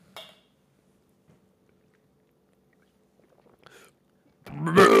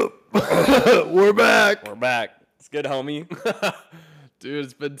We're back. We're back. It's good, homie. Dude,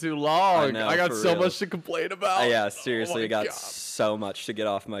 it's been too long. I know, I got for so real. much to complain about. Yeah, seriously, Oh I got God. so much to get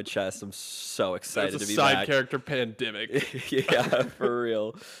off my chest. I'm so excited There's to a be side back. character pandemic. Yeah, for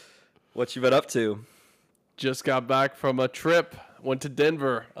real. What you been up to? Just got back from a trip. Went to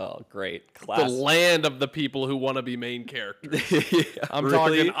Denver. Oh, great. The Class. land of the people who want to be main characters. Yeah, I'm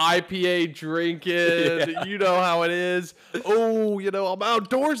really? talking IPA drinking. Yeah. You know how it is. Oh, I'm an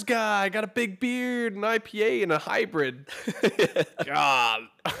outdoors guy. I got a big beard, an IPA, and a hybrid. God.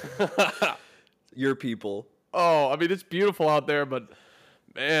 Your people. Oh, I mean, it's beautiful out there, but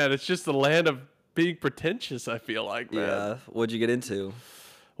man, it's just the land of being pretentious, I feel like, man. Yeah. What'd you get into?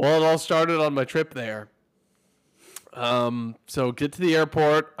 Well, it all started on my trip there. So get to the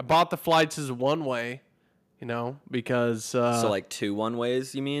airport. I bought the flights as one way, because So like 2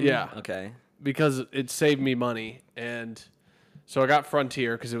 one-ways, you mean? yeah. Okay. because it saved me money. And so I got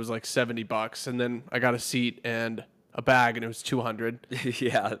Frontier because it was like $70, and then I got a seat and a bag, and it was $200.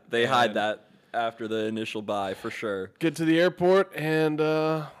 Yeah, they hide And- that after the initial buy for sure. Get to the airport, and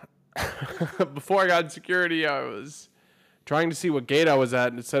before I got in security, I was trying to see what gate I was at,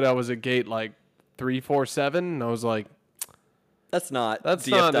 and it said I was at gate like 347, and I was like, That's not that's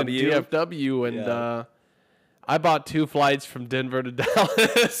DFW. not a DFW, and Yeah. I bought 2 flights from Denver to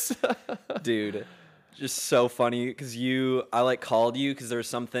Dallas. Dude, just so funny because I like called you because there was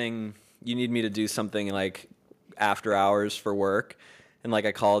something you need me to do something like after hours for work, and like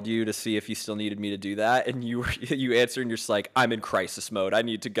I called you to see if you still needed me to do that, and you answered and you're just like, I'm in crisis mode, I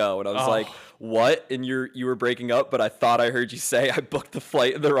need to go, and I was like, what? And you were breaking up, but I thought I heard you say I booked the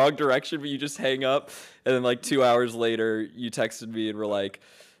flight in the wrong direction, but you just hang up, and then like 2 hours later you texted me and were like,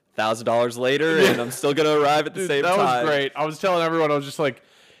 $1,000 later, and I'm still gonna arrive at the Dude, same that time. was great. I was telling everyone, I was just like,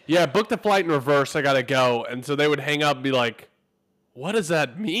 yeah, book the flight in reverse, I gotta go. And so they would hang up and be like, what does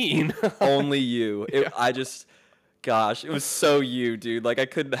that mean? Only you. Gosh, it was so you, dude. Like I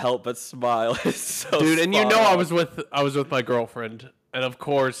couldn't help but smile. It's so Dude, and spot I on. was with my girlfriend, and of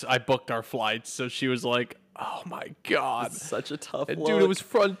course I booked our flights, so she was like, oh my God. Such a tough And look. dude, it was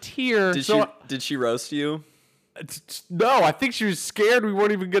Frontier. Did she roast you? No, I think she was scared we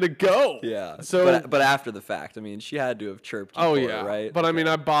weren't even gonna go. Yeah. So but after the fact, I mean, she had to have chirped you oh for yeah, it, right? But I mean,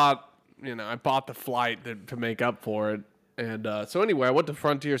 I bought the flight to make up for it, and so anyway, I went to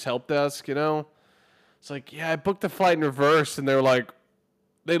Frontier's help desk. It's like, yeah, I booked the flight in reverse, and they're like,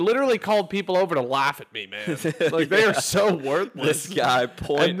 they literally called people over to laugh at me, man. Like they are so worthless. This guy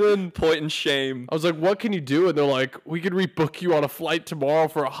point and shame. I was like, what can you do? And they're like, we could rebook you on a flight tomorrow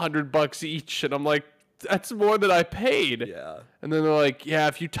for $100 each, and I'm like, that's more than I paid. Yeah. And then they're like, yeah,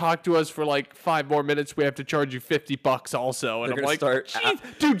 if you talk to us for like 5 more minutes, we have to charge you $50 also. And They're I'm gonna like, start "Jeez." Dude,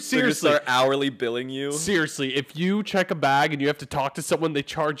 They're gonna seriously. start hourly billing you. Seriously, if you check a bag and you have to talk to someone, they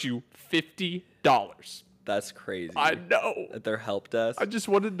charge you $50. That's crazy. I know. At their help desk. I just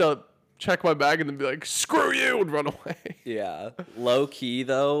wanted to check my bag and then be like, screw you, and run away. Yeah. Low key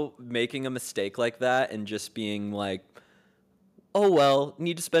though, making a mistake like that and just being like, oh well,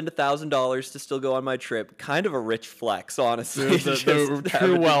 need to spend $1,000 to still go on my trip. Kind of a rich flex, honestly. The Just true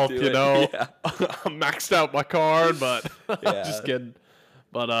having to wealth, do it. Yeah. I maxed out my card, but Yeah. just kidding.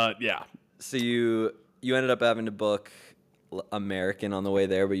 But yeah. So you ended up having to book American on the way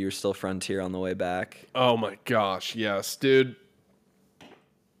there, but you were still Frontier on the way back. Oh my gosh, yes, dude.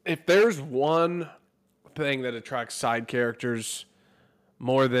 If there's one thing that attracts side characters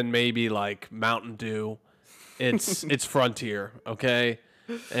more than maybe like Mountain Dew, it's Frontier, okay?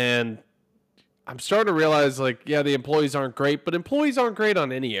 And I'm starting to realize like, yeah, the employees aren't great, but employees aren't great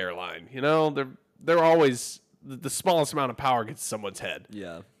on any airline. They're always the smallest amount of power gets to someone's head.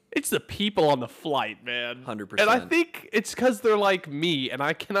 Yeah. It's the people on the flight, man. 100%. And I think it's because they're like me, and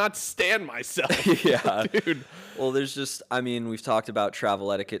I cannot stand myself. Yeah. Dude. Well, we've talked about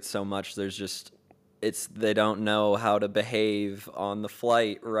travel etiquette so much. They don't know how to behave on the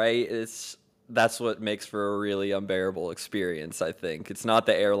flight, right? That's what makes for a really unbearable experience, I think. It's not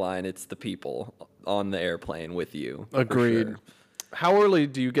the airline, it's the people on the airplane with you. for Agreed. sure. How early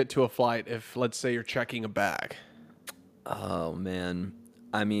do you get to a flight if, let's say, you're checking a bag? Oh, man.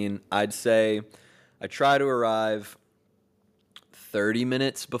 I mean, I'd say I try to arrive 30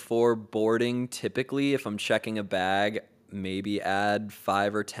 minutes before boarding, typically. If I'm checking a bag, maybe add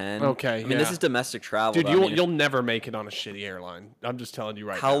 5 or 10. Okay, I mean, this yeah. is domestic travel. Dude, though. I mean, you'll never make it on a shitty airline. I'm just telling you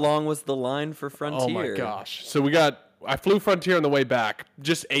right now. how long was the line for Frontier? Oh my gosh. So I flew Frontier on the way back.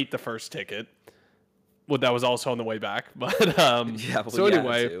 Just ate the first ticket. Well, that was also on the way back. But Yeah, well, so you had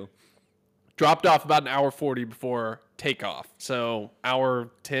anyway, to. dropped off about an hour 40 before takeoff. So hour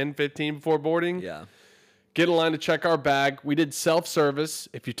 10, 15 before boarding. Yeah. Get in line to check our bag. We did self-service.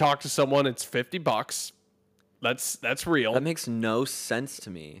 If you talk to someone, it's $50. That's real. That makes no sense to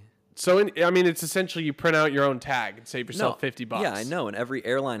me. So, it's essentially you print out your own tag and save yourself $50. Yeah, I know, and every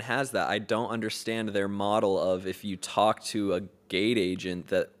airline has that. I don't understand their model of if you talk to a gate agent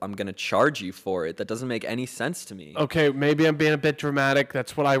that I'm going to charge you for it. That doesn't make any sense to me. Okay, maybe I'm being a bit dramatic.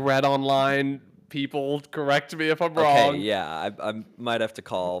 That's what I read online. People correct me if I'm wrong. Okay, yeah, I might have to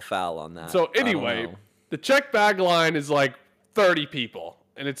call foul on that. So anyway, the check bag line is like 30 people.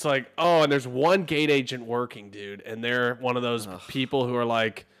 And it's like, oh, and there's one gate agent working, dude. And they're one of those people who are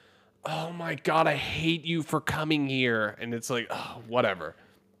like, oh my God, I hate you for coming here. And it's like, oh, whatever.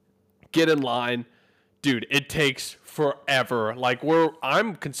 Get in line. Dude, it takes forever. Like,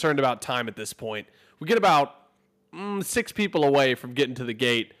 I'm concerned about time at this point. We get about 6 people away from getting to the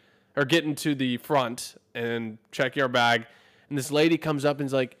gate or getting to the front and checking our bag. And this lady comes up and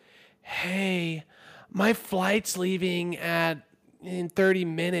is like, hey, my flight's leaving in 30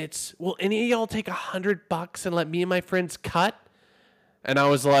 minutes. Will any of y'all take $100 and let me and my friends cut? And I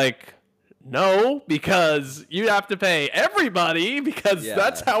was like, no, because you have to pay everybody because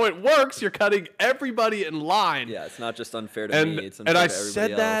that's how it works. You're cutting everybody in line. Yeah, it's not just unfair to me. It's unfair and I to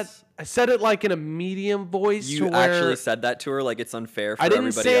said everybody that. else. I said it like in a medium voice. You actually said that to her, like it's unfair for everybody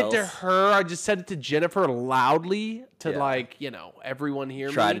else? I didn't say it to her. I just said it to Jennifer loudly to everyone hear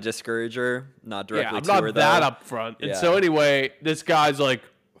me. Try to discourage her, not directly to I'm her, not though. that upfront. And so anyway, this guy's like,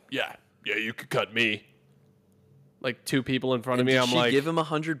 yeah, you could cut me. Like 2 people in front of me. I'm like, give him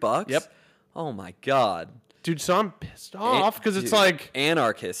 $100? Yep. Oh my God. Dude, so I'm pissed off because it's like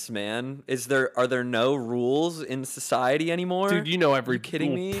anarchists, man. Are there no rules in society anymore? Dude, you know every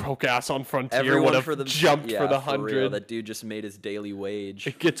kidding me? Broke ass on Frontier Everyone would have jumped for the 100. That dude just made his daily wage.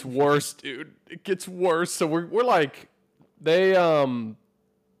 It gets worse, dude. It gets worse. So we're like, they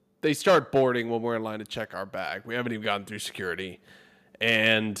start boarding when we're in line to check our bag. We haven't even gotten through security,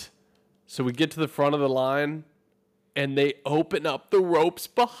 and so we get to the front of the line. And they open up the ropes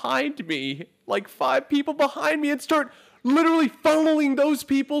behind me, like 5 people behind me, and start literally funneling those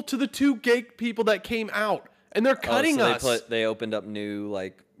people to the 2 gate people that came out. And they're cutting us. They opened up new,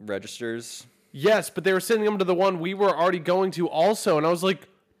 registers? Yes, but they were sending them to the one we were already going to also. And I was like,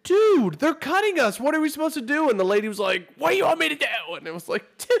 dude, they're cutting us. What are we supposed to do? And the lady was like, what do you want me to do? And it was like,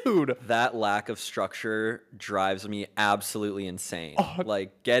 dude. That lack of structure drives me absolutely insane.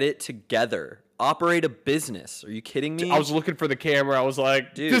 Get it together. Operate a business. Are you kidding me? I was looking for the camera. I was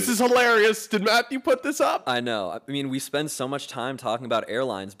like, dude, this is hilarious. Did Matthew put this up? I know. I mean, we spend so much time talking about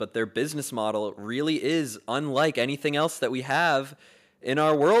airlines, but their business model really is unlike anything else that we have in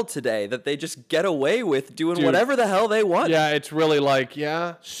our world today, that they just get away with doing whatever the hell they want. Yeah, it's really like,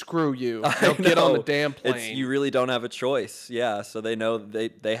 screw you. Don't get on the damn plane. You really don't have a choice. Yeah, so they know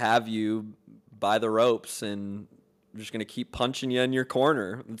they have you by the ropes, and I'm just going to keep punching you in your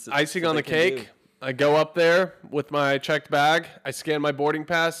corner. Icing on the cake, I go up there with my checked bag. I scan my boarding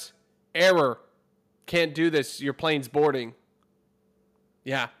pass. Error. Can't do this. Your plane's boarding.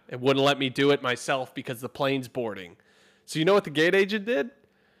 Yeah, it wouldn't let me do it myself because the plane's boarding. So you know what the gate agent did?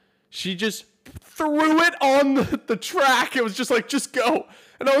 She just threw it on the track. It was just like, just go.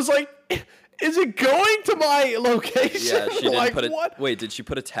 And I was like, is it going to my location? Yeah, she didn't put it. What? Wait, did she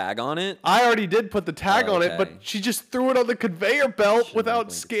put a tag on it? I already did put the tag on it, but she just threw it on the conveyor belt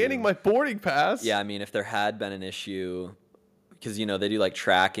without scanning my boarding pass. Yeah, I mean, if there had been an issue, because they do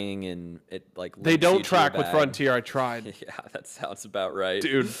tracking and it they don't track with Frontier. I tried. Yeah, that sounds about right,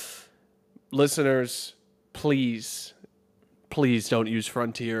 dude. Listeners, please don't use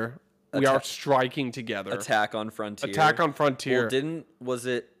Frontier. We are striking together. Attack on Frontier. Attack on Frontier. Well,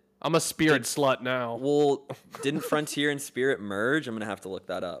 I'm a Spirit slut now. Well, didn't Frontier and Spirit merge? I'm going to have to look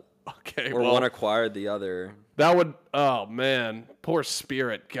that up. Okay. Or one acquired the other. That would, oh man, poor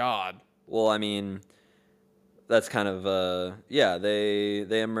Spirit, God. Well, I mean, that's kind of,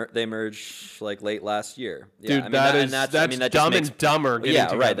 they merged late last year. Yeah, dude, that's Dumb and Dumber. Yeah,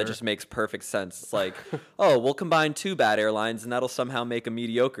 together. Right. That just makes perfect sense. It's like, we'll combine 2 bad airlines and that'll somehow make a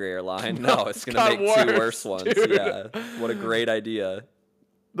mediocre airline. No, it's going to make 2 worse ones. Dude. Yeah. What a great idea.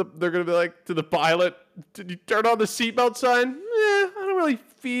 They're going to be like to the pilot, did you turn on the seatbelt sign? I don't really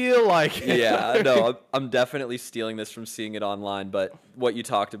feel like it. Yeah, no, I'm definitely stealing this from seeing it online. But what you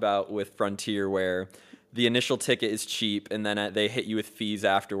talked about with Frontier, where the initial ticket is cheap and then they hit you with fees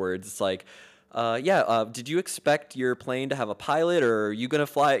afterwards. It's like, did you expect your plane to have a pilot, or are you going to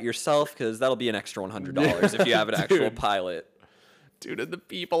fly it yourself? Because that'll be an extra $100 if you have an actual pilot. Dude, and the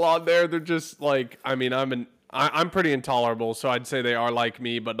people on there, they're just like, I mean, I'm pretty intolerable, so I'd say they are like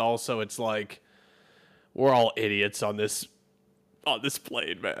me, but also it's like we're all idiots on this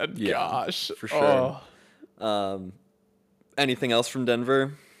plane, man. Yeah, gosh, for sure. Anything else from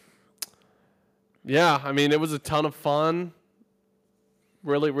Denver? Yeah, I mean, it was a ton of fun.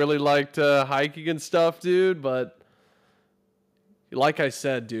 Really, really liked hiking and stuff, dude. But like I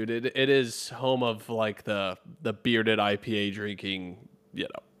said, dude, it is home of like the bearded IPA drinking,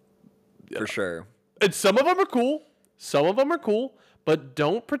 For sure. And some of them are cool. Some of them are cool. But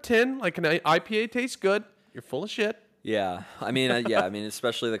don't pretend like an IPA tastes good. You're full of shit. Yeah, I mean,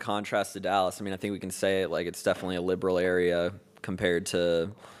 especially the contrast to Dallas. I mean, I think we can say it like it's definitely a liberal area compared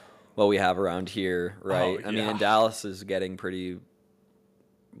to what we have around here, right? Oh, I mean, yeah. and Dallas is getting pretty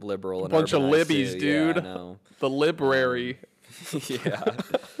liberal and Bunch of urbanized, libbies, too. dude. Yeah, I know. The library. Yeah.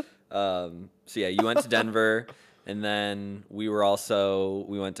 So yeah, you went to Denver, and then we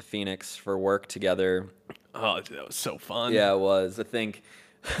went to Phoenix for work together. Oh, that was so fun. Yeah, it was. I think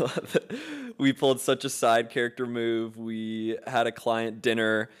we pulled such a side character move. We had a client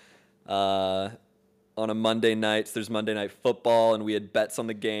dinner on a Monday night. So there's Monday Night Football, and we had bets on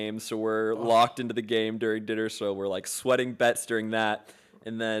the game. So we're locked into the game during dinner. So we're like sweating bets during that.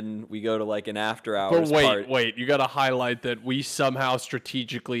 And then we go to like an after hours But wait, you got to highlight that we somehow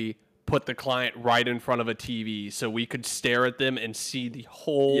strategically put the client right in front of a TV so we could stare at them and see the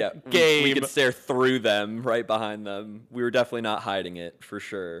whole game. We could stare through them, right behind them. We were definitely not hiding it, for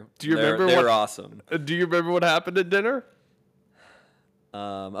sure. Do you remember They were awesome. Do you remember what happened at dinner?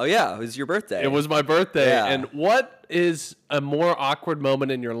 Oh yeah, it was your birthday. It was my birthday. Yeah. And what is a more awkward moment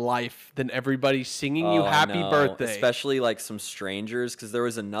in your life than everybody singing you happy no. birthday? Especially like some strangers, because there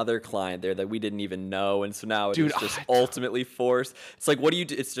was another client there that we didn't even know, and so now it Dude, was just ultimately forced. It's like, what do you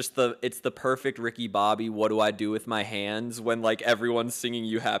do? It's just the perfect Ricky Bobby. What do I do with my hands when like everyone's singing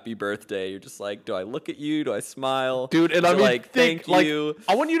you happy birthday? You're just like, do I look at you? Do I smile? Dude, and Is I it mean, like, thank you.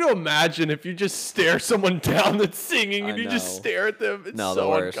 I want you to imagine if you just stare someone down that's singing and I you just know. stare at them. It's No, so the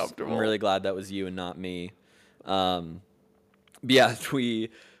worst. uncomfortable. I'm really glad that was you and not me. But yeah,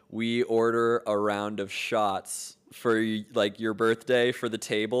 we order a round of shots for like your birthday for the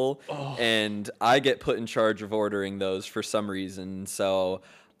table, and I get put in charge of ordering those for some reason. So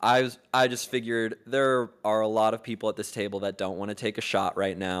I just figured there are a lot of people at this table that don't want to take a shot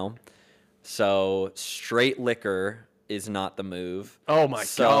right now. So straight liquor is not the move. Oh my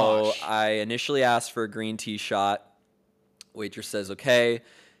So gosh. I initially asked for a green tea shot. Waitress says, okay.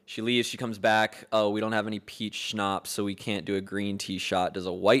 She leaves. She comes back. Oh, we don't have any peach schnapps, so we can't do a green tea shot. Does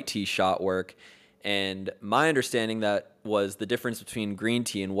a white tea shot work? And my understanding that was the difference between green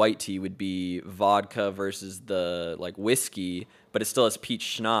tea and white tea would be vodka versus the like whiskey, but it still has peach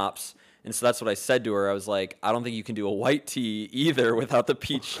schnapps. And so that's what I said to her. I was like, I don't think you can do a white tea either without the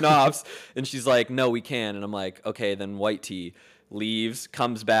peach schnapps. And she's like, no, we can. And I'm like, okay, then white tea. Leaves,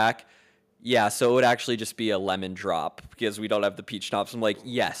 comes back. Yeah, so it would actually just be a lemon drop because we don't have the peach schnapps. I'm like,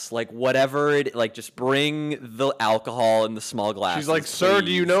 yes, like whatever it, like just bring the alcohol in the small glasses. She's like, sir, do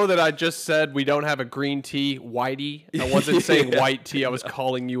you please." know that I just said we don't have a green tea, whitey? I wasn't saying white tea. I was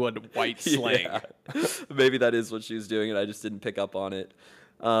calling you a white slang. Yeah. Maybe that is what she was doing, and I just didn't pick up on it.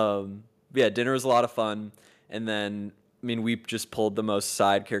 Yeah, dinner was a lot of fun, and then I mean, we just pulled the most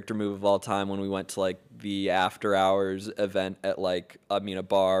side character move of all time when we went to like the after hours event at like a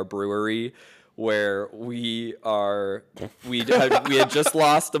bar brewery where we had just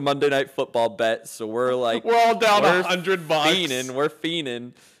lost a Monday Night Football bet, so we're like We're all down we're $100. We're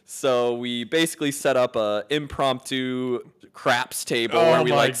fiending. So we basically set up a impromptu craps table where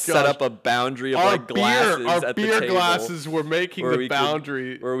we like set up a boundary of like glasses our at beer the table. glasses were making where the we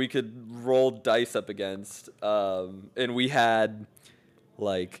boundary. where we could roll dice up against. And we had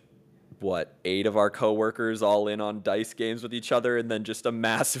like 8 of our coworkers all in on dice games with each other, and then just a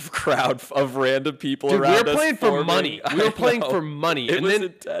massive crowd of random people Dude, around us. we were playing for forming. money. I We were playing know. for money. It and was then,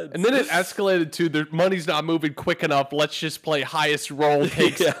 intense. And then it escalated to the money's not moving quick enough. Let's just play highest roll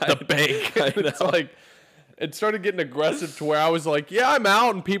takes Yeah, the bank. I It's know. like it started getting aggressive to where I was like, yeah, I'm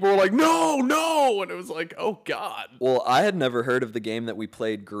out. And people were like, no. And it was like, oh, God. Well, I had never heard of the game that we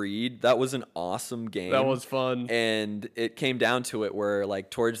played, Greed. That was an awesome game. That was fun. And it came down to it where, like,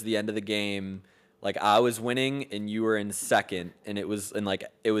 towards the end of the game, like, I was winning and you were in second, and it was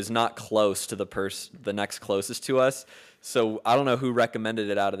not close to the next closest to us. So I don't know who recommended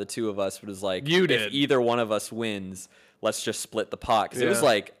it out of the two of us, but it was like, You if did. either one of us wins, let's just split the pot. Because it was Yeah.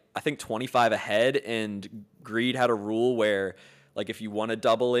 like, I think 25 ahead, and Greed had a rule where, like, if you want to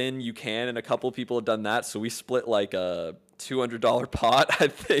double in, you can, and a couple people had done that. So we split like a $200 pot, I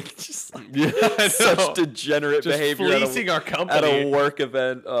think. Just like I know. such degenerate Just behavior fleecing our at company. a work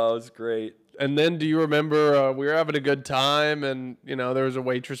event. Oh, it was great. And then do you remember we were having a good time and, you know, there was a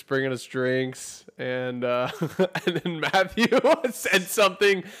waitress bringing us drinks and and then Matthew said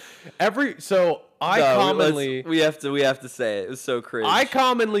something so I No, commonly we have to say it. It was so cringe. I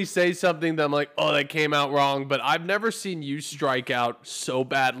commonly say something that I'm like, oh, that came out wrong, but I've never seen you strike out so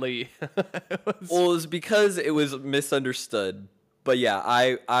badly. Well, it was because it was misunderstood. But yeah,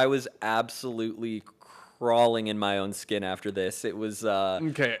 I was absolutely crawling in my own skin after this. It was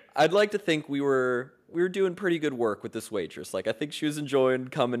Okay. I'd like to think we were doing pretty good work with this waitress. Like I think she was enjoying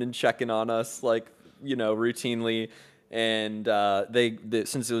coming and checking on us, like, you know, routinely. And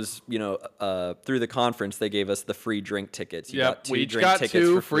since it was, you know, through the conference, they gave us the free drink tickets. Yeah, we each got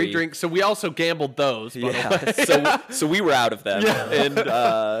two free drinks. So we also gambled those. Yeah, so we were out of them.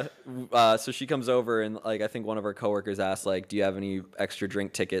 Yeah. And so she comes over and like I think one of our coworkers asked like, "Do you have any extra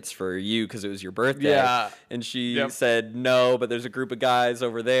drink tickets for you because it was your birthday?" Yeah. And she said no, but there's a group of guys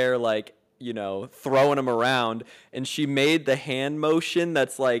over there like, you know, throwing them around, and she made the hand motion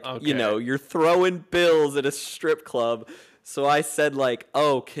that's like, you know, you're throwing bills at a strip club. So I said like,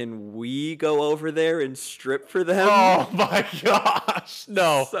 oh, can we go over there and strip for them? Oh my gosh,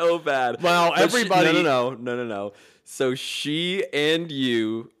 no, so bad. Well, everybody, no. So she and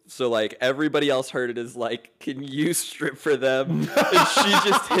you. So like everybody else heard it as like, can you strip for them? And she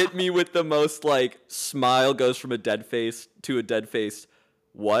just hit me with the most like smile goes from a dead face to a dead face.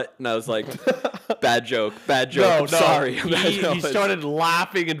 What? And I was like, bad joke. I'm sorry. He started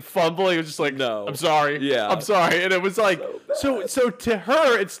laughing and fumbling. It was just like, no, I'm sorry. Yeah. I'm sorry. And it was like, so to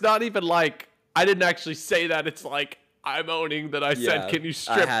her, it's not even like, I didn't actually say that. It's like, I'm owning that I said, can you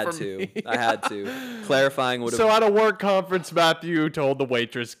strip for me? I had to. Clarifying would have. So at a work conference, Matthew told the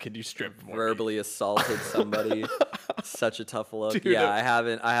waitress, can you strip for me? Verbally assaulted somebody. Such a tough look. Dude, yeah, I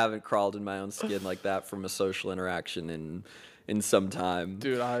haven't crawled in my own skin like that from a social interaction in some time.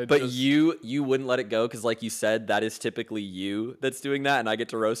 Dude, but you wouldn't let it go because like you said, that is typically you that's doing that, and I get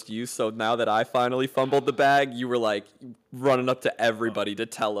to roast you. So now that I finally fumbled the bag, you were like running up to everybody to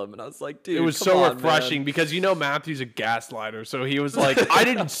tell them, and I was like, dude, it was so refreshing, man. Because you know Matthew's a gaslighter, so he was like, I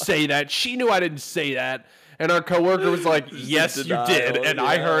didn't say that. She knew I didn't say that. And our coworker was like, yes, you did. And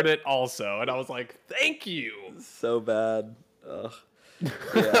I heard it also. And I was like, thank you. So bad. Ugh.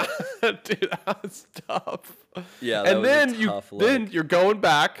 Yeah. Dude, that was tough. Yeah, that and was then a tough look. then you're going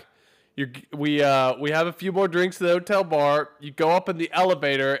back. We have a few more drinks at the hotel bar. You go up in the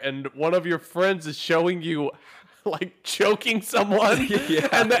elevator, and one of your friends is showing you like choking someone. Yeah.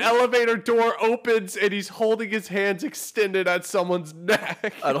 And the elevator door opens, and he's holding his hands extended at someone's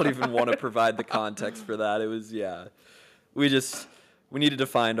neck. I don't even want to provide the context for that. It was we needed to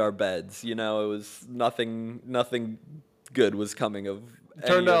find our beds. You know, it was nothing good was coming of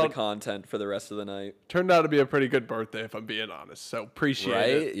any of the content for the rest of the night. Turned out to be a pretty good birthday, if I'm being honest. So appreciate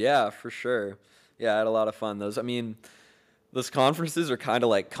it. Right? Yeah, for sure. Yeah, I had a lot of fun. Those conferences are kind of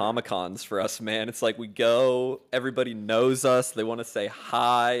like Comic-Cons for us, man. It's like we go, everybody knows us, they want to say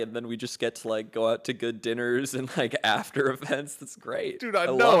hi, and then we just get to like go out to good dinners and like after events. That's great. Dude, I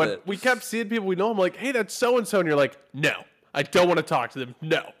know. Love And it. we kept seeing people we know. I'm like, hey, that's so-and-so. And you're like, no, I don't want to talk to them.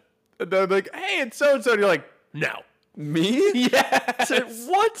 No. And they're like, hey, it's so-and-so. And you're like, no. Me? Yes.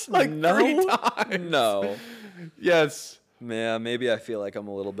 What? Like no. 3 times. No. Yes. Yeah, maybe I feel like I'm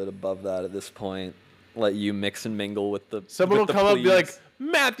a little bit above that at this point. Let you mix and mingle with the. Someone will with the come up and be like, plebes.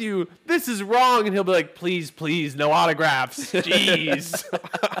 Matthew, this is wrong. And he'll be like, please, no autographs. Jeez.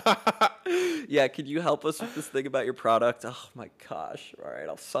 Yeah, could you help us with this thing about your product? Oh my gosh. All right,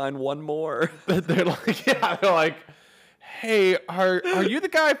 I'll sign one more. They're like, hey, are you the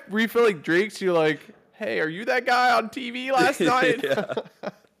guy refilling drinks? You're like, hey, are you that guy on TV last night?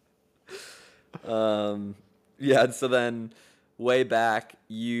 Yeah, and so then way back,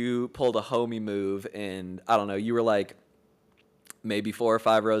 you pulled a homie move, and I don't know, you were like maybe 4 or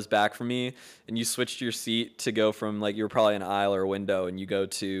 5 rows back from me, and you switched your seat to go from like you were probably an aisle or a window, and you go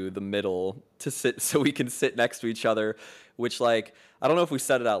to the middle to sit so we can sit next to each other, which like I don't know if we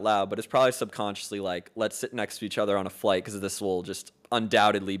said it out loud, but it's probably subconsciously like, let's sit next to each other on a flight because this will just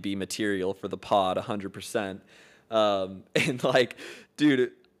undoubtedly be material for the pod 100%. And like,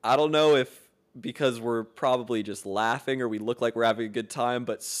 dude, I don't know if because we're probably just laughing or we look like we're having a good time,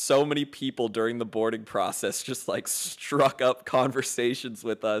 but so many people during the boarding process just like struck up conversations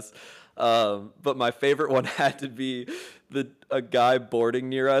with us. But my favorite one had to be a guy boarding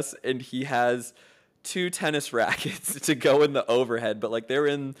near us, and he has 2 tennis rackets to go in the overhead, but like they're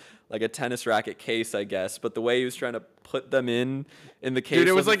in like a tennis racket case, I guess. But the way he was trying to put them in the case, Dude,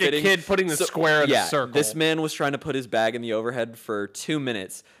 it was like a kid putting the square in a circle. This man was trying to put his bag in the overhead for 2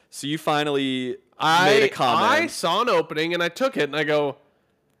 minutes. So you finally made a comment. I saw an opening and I took it and I go,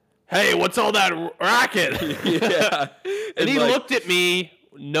 hey, what's all that racket? Yeah. And he like, looked at me,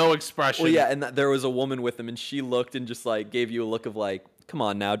 no expression. Well, yeah, and there was a woman with him, and she looked and just like gave you a look of like, come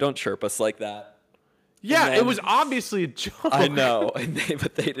on now, don't chirp us like that. Yeah, then- it was obviously a joke. I know,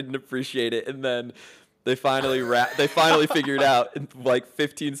 but they didn't appreciate it, and then they finally figured out like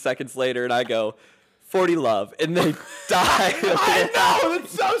 15 seconds later, and I go, 40 love, and they die. I know,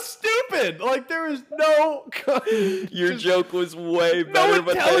 that's so stupid. Like, there is no... Your joke was way better, no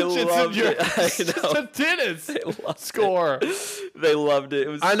but they loved in your... it. I It's just know. a tennis They loved score. They loved it. It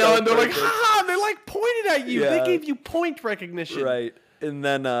was I know, so and they're like, perfect. ha! They like pointed at you. Yeah. They gave you point recognition. Right. And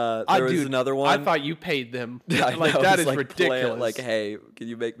then there was Dude, another one. I thought you paid them. I Like, know, that it's is like ridiculous. Like, hey, can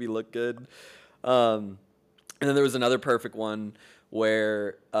you make me look good? And then there was another perfect one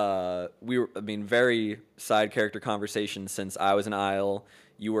where very side character conversation since I was an aisle,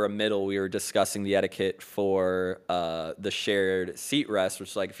 you were a middle. We were discussing the etiquette for the shared seat rest, which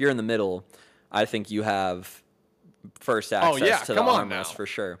is like, if you're in the middle, I think you have first access to the come on now. armrest for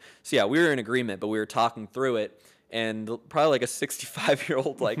sure. So yeah, we were in agreement, but we were talking through it. And probably like a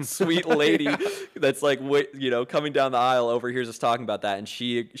 65-year-old like sweet lady that's like coming down the aisle overhears us talking about that, and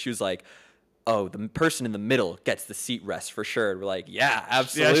she was like, "Oh, the person in the middle gets the seat rest for sure." And we're like, "Yeah,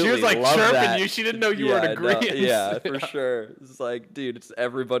 absolutely." Yeah, she was like Love chirping that. you. She didn't know you were in no, agreement. yeah, for sure. It's like, dude, it's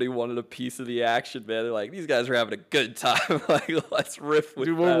everybody wanted a piece of the action, man. They're like, these guys are having a good time. Like, let's riff with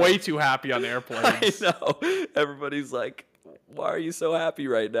Dude, we're them. way too happy on airplanes. I know. Everybody's like, why are you so happy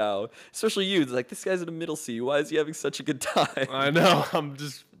right now? Especially you. It's like, this guy's in a middle seat. Why is he having such a good time? I know. I'm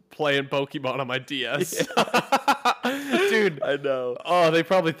just playing Pokemon on my DS. Dude. I know. Oh, they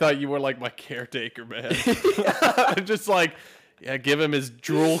probably thought you were like my caretaker, man. Just like, yeah, give him his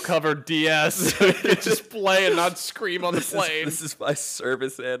drool-covered DS so he can just play and not scream on the plane. This is my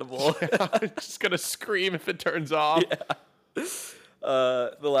service animal. I'm just going to scream if it turns off. Yeah.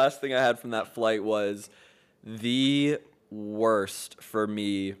 The last thing I had from that flight was the worst for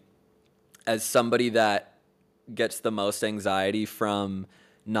me as somebody that gets the most anxiety from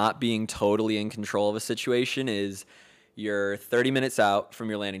not being totally in control of a situation is you're 30 minutes out from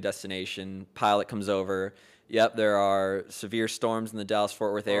your landing destination, pilot comes over, yep, there are severe storms in the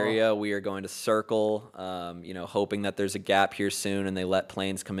Dallas-Fort Worth area, we are going to circle, hoping that there's a gap here soon and they let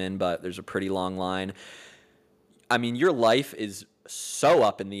planes come in, but there's a pretty long line. I mean, your life is so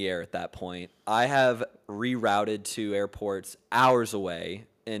up in the air at that point. I have rerouted to airports hours away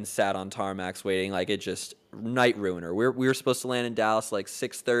and sat on tarmacs waiting. Like, it just night ruiner. We were supposed to land in Dallas like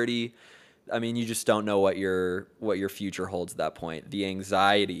 6:30. I mean, you just don't know what your future holds at that point. The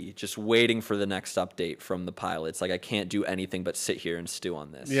anxiety, just waiting for the next update from the pilots. Like, I can't do anything but sit here and stew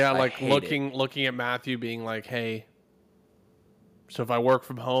on this. Yeah, I like hate looking at Matthew being like, hey, so if I work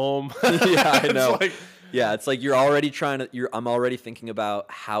from home? it. Yeah, I It's know. like, Yeah, it's like you're already I'm already thinking about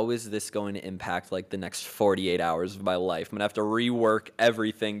how is this going to impact like the next 48 hours of my life. I'm going to have to rework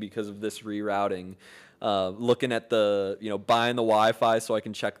everything because of this rerouting. Looking at buying the Wi-Fi so I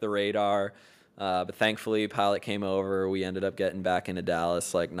can check the radar. But thankfully, pilot came over. We ended up getting back into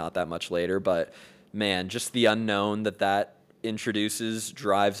Dallas like not that much later. But man, just the unknown that introduces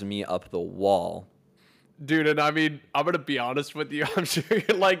drives me up the wall. dude, and I mean, I'm going to be honest with you. I'm sure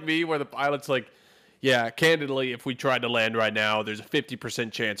you're like me where the pilot's like, yeah, candidly, if we tried to land right now, there's a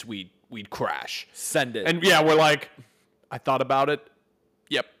 50% chance we'd crash. Send it. And yeah, we're like, I thought about it.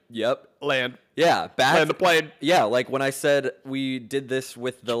 Yep. Land. Yeah. Land the plane. Yeah, like when I said we did this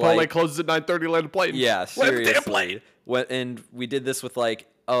with the Chipotle closes at 9:30. Land the plane. Yeah, Land seriously. the damn plane. And we did this with like,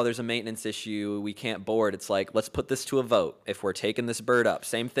 oh, there's a maintenance issue. We can't board. It's like, let's put this to a vote. If we're taking this bird up,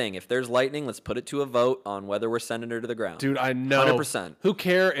 same thing. If there's lightning, let's put it to a vote on whether we're sending her to the ground. Dude, I know. 100%. Who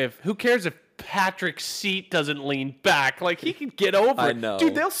cares if Patrick's seat doesn't lean back? Like, he can get over I it. know.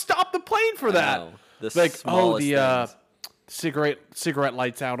 Dude, they'll stop the plane for that. know. The Like, oh, smallest the things. cigarette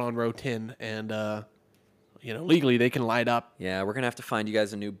lights out on row 10, and legally they can light up. Yeah, we're gonna have to find you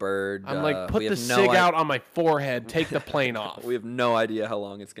guys a new bird. I'm like, put we the have no cig i- out on my forehead, take the plane off. We have no idea how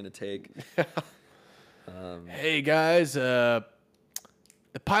long it's gonna take. Hey guys, the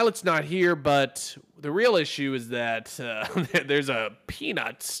pilot's not here, but the real issue is that there's a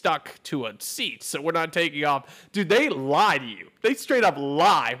peanut stuck to a seat, so we're not taking off. Dude, they lie to you. They straight up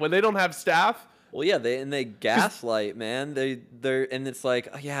lie when they don't have staff. Well, yeah, they gaslight, man. They're and it's like,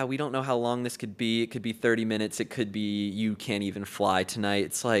 oh, yeah, we don't know how long this could be. It could be 30 minutes. It could be you can't even fly tonight.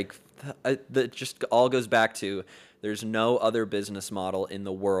 It's like that just all goes back to there's no other business model in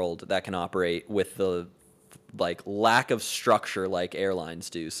the world that can operate with the like lack of structure like airlines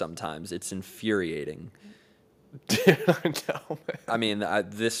do sometimes. It's infuriating. Dude, I know, man. I mean,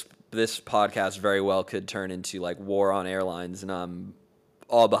 this podcast very well could turn into like war on airlines, and I'm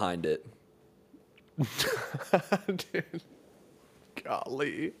all behind it. Dude,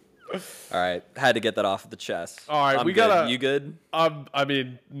 golly. All right, had to get that off the chest. All right, I'm we good. gotta. You good? I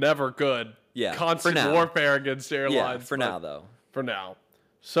mean, never good. Yeah, Constant for now. warfare against airlines. Yeah, for but now though. For now.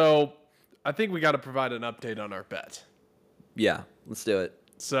 So, I think we got to provide an update on our bet. Yeah, let's do it.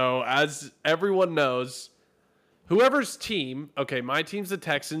 So, as everyone knows, whoever's team, okay, my team's the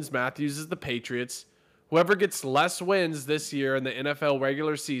Texans, Matthews is the Patriots. Whoever gets less wins this year in the NFL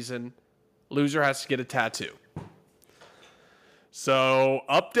regular season, loser has to get a tattoo. So,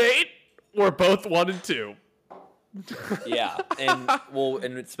 update, we're both 1-2. Yeah, and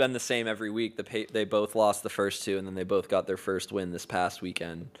it's been the same every week. They both lost the first two, and then they both got their first win this past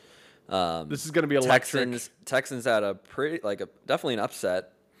weekend. This is going to be electric. Texans had definitely an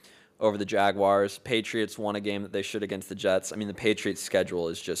upset over the Jaguars. Patriots won a game that they should against the Jets. I mean, the Patriots' schedule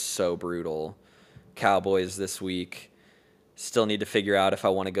is just so brutal. Cowboys this week. Still need to figure out if I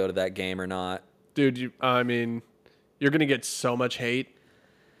want to go to that game or not. Dude, you're going to get so much hate.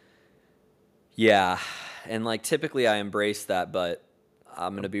 Yeah, and typically I embrace that, but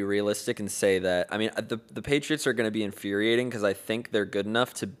I'm going to be realistic and say that, the Patriots are going to be infuriating because I think they're good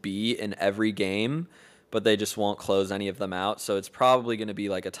enough to be in every game, but they just won't close any of them out. So it's probably going to be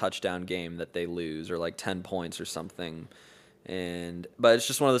a touchdown game that they lose or 10 points or something. But it's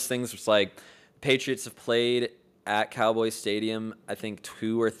just one of those things where it's Patriots have played at Cowboys Stadium, I think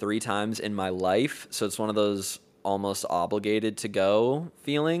 2 or 3 times in my life. So it's one of those almost obligated to go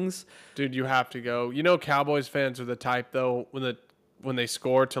feelings. Dude, you have to go. You know, Cowboys fans are the type, though, when they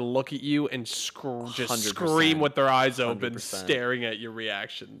score, to look at you and just 100%. scream with their eyes open, 100%. staring at your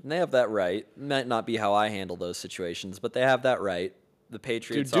reaction. And they have that right. Might not be how I handle those situations, but they have that right. The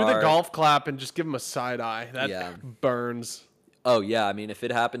Patriots Dude, do the golf clap and just give them a side eye. That burns. Oh, yeah. If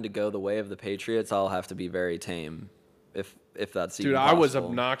it happened to go the way of the Patriots, I'll have to be very tame if that's even Dude, possible. I was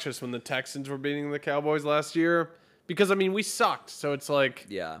obnoxious when the Texans were beating the Cowboys last year because, we sucked. So it's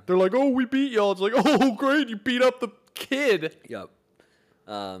yeah. They're like, oh, we beat y'all. It's like, oh, great, you beat up the kid. Yep.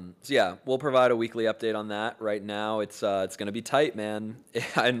 So yeah, we'll provide a weekly update on that. Right now, it's going to be tight, man.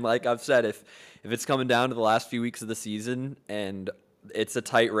 And like I've said, if it's coming down to the last few weeks of the season and it's a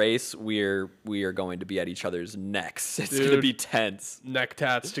tight race, we are going to be at each other's necks. It's going to be tense. Neck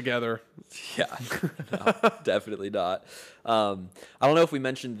tats together. Yeah, no, definitely not. I don't know if we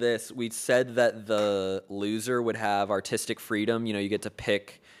mentioned this. We said that the loser would have artistic freedom. You get to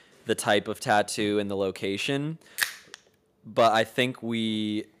pick the type of tattoo and the location. But I think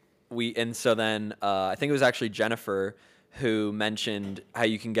I think it was actually Jennifer who mentioned how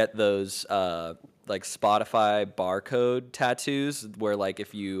you can get those Spotify barcode tattoos where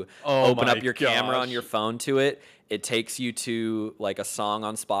if you open up your camera on your phone to it, it takes you to a song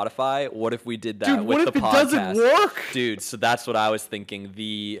on Spotify. What if we did that Dude, with the podcast? What if it doesn't work? Dude, so that's what I was thinking.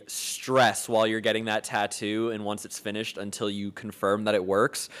 The stress while you're getting that tattoo and once it's finished until you confirm that it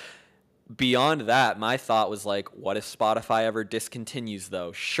works. Beyond that, my thought was what if Spotify ever discontinues,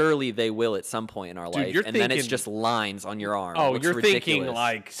 though? Surely they will at some point in our life. And then it's just lines on your arm. Oh, you're ridiculous.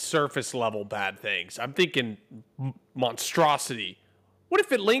 thinking surface level bad things. I'm thinking monstrosity. What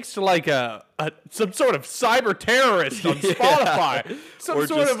if it links to some sort of cyber terrorist on Spotify? Some or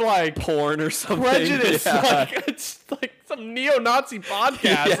sort of porn or something. Prejudice. Yeah. It's some neo-Nazi podcast.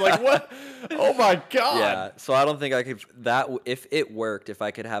 Yeah. What? Oh my God. Yeah. So I don't think I could if it worked, if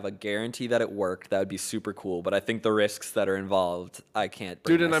I could have a guarantee that it worked, that would be super cool. But I think the risks that are involved, I can't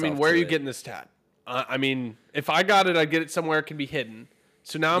bring Dude, and where are you getting this tat? If I got it, I'd get it somewhere it can be hidden.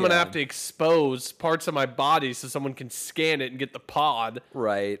 So now I'm going to have to expose parts of my body so someone can scan it and get the pod.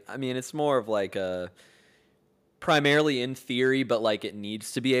 Right. It's more of a primarily in theory, but it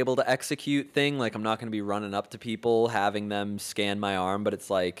needs to be able to execute thing. I'm not going to be running up to people, having them scan my arm, but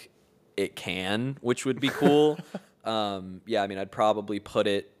it's it can, which would be cool. I'd probably put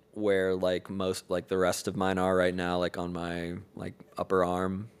it where most the rest of mine are right now, on my upper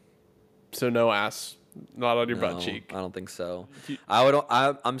arm. So no ass. Not on your butt cheek. I don't think so.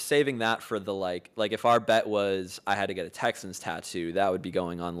 I'm saving that for the if our bet was I had to get a Texans tattoo, that would be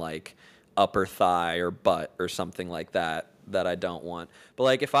going on upper thigh or butt or something like that I don't want.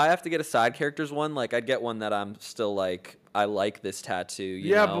 But if I have to get a side characters one, I'd get one that I'm still I like this tattoo.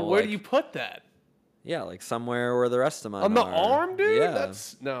 You know? But where do you put that? Yeah, somewhere where the rest of mine on the are. arm, dude. Yeah.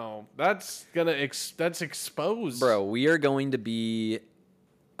 That's exposed, bro. We are going to be.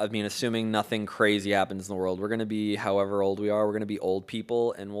 Assuming nothing crazy happens in the world, we're going to be, however old we are, we're going to be old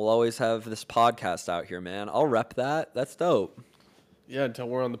people, and we'll always have this podcast out here, man. I'll rep that. That's dope. Yeah, until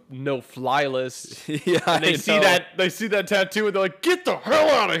we're on the no-fly list. Yeah, and they see that tattoo, and they're like, get the hell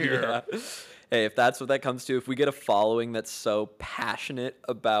out of here. Yeah. Hey, if that's what that comes to, if we get a following that's so passionate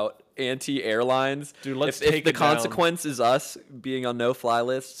about anti-airlines, Dude, let's if take the it down. consequence is us being on no-fly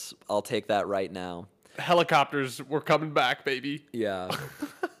lists, I'll take that right now. Helicopters, we're coming back, baby. Yeah.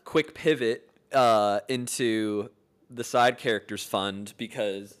 Quick pivot into the side characters fund,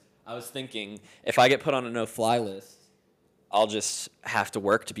 because I was thinking if I get put on a no-fly list, I'll just have to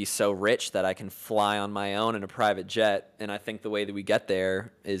work to be so rich that I can fly on my own in a private jet. And I think the way that we get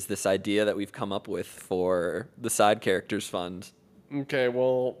there is this idea that we've come up with for the side characters fund. Okay,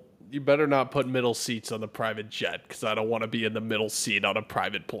 well, you better not put middle seats on the private jet, because I don't want to be in the middle seat on a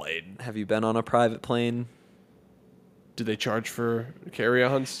private plane. Have you been on a private plane? Do they charge for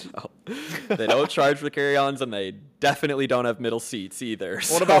carry-ons? Oh, they don't charge for carry-ons, and they definitely don't have middle seats either.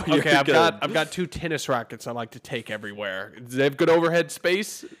 What about, okay, I've got 2 tennis rackets I like to take everywhere. Do they have good overhead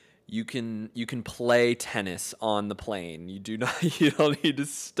space? You can play tennis on the plane. You don't need to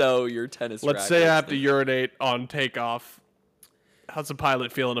stow your tennis Let's rackets. say I have to urinate on takeoff. How's the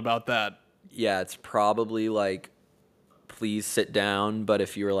pilot feeling about that? Yeah, it's probably like, please sit down. But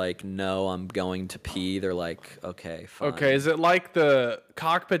if you're like, no, I'm going to pee, they're like, okay, fine. Okay, is it like the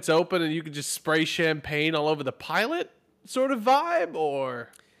cockpit's open and you can just spray champagne all over the pilot sort of vibe, or?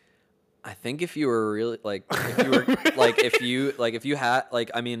 I think if you were really like, if you were like, if you had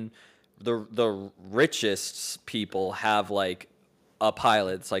like, I mean, the richest people have like a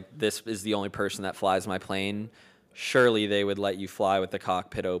pilot. It's like, this is the only person that flies my plane. Surely they would let you fly with the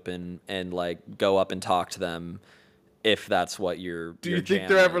cockpit open and like go up and talk to them. If that's what your Do you think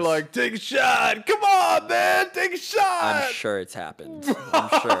they're ever like, take a shot? Come on, man, take a shot. I'm sure it's happened. I'm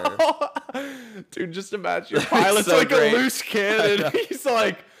sure. Dude, just imagine your pilot's so like great. a loose cannon. He's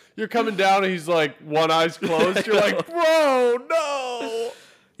like, you're coming down and he's like, one eye's closed. You're like, bro, no.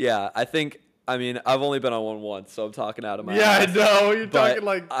 Yeah, I mean, I've only been on one once, so I'm talking out of my Yeah, ass. I know. You're But talking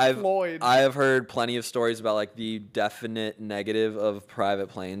like Floyd. I have heard plenty of stories about like the definite negative of private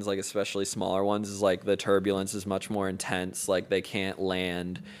planes, like especially smaller ones, is like the turbulence is much more intense. Like they can't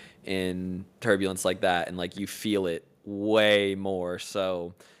land in turbulence like that, and like you feel it way more.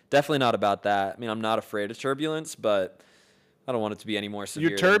 So definitely not about that. I mean, I'm not afraid of turbulence, but I don't want it to be any more severe.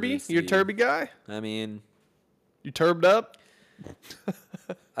 You're than it turby? needs to You're be. turby guy? I mean, You turbed up?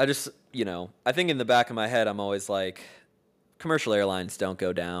 I just, I think in the back of my head, I'm always like, commercial airlines don't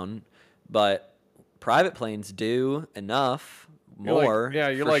go down, but private planes do enough more.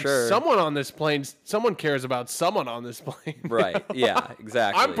 You're for like, sure. someone on this plane, someone cares about someone on this plane. Right. Yeah,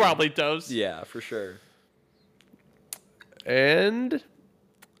 exactly. I'm probably toast. Yeah, for sure. And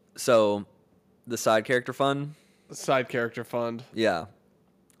So the side character fund. side character fund. Yeah.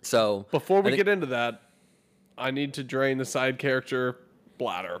 So Before we I think- get into that, I need to drain the side character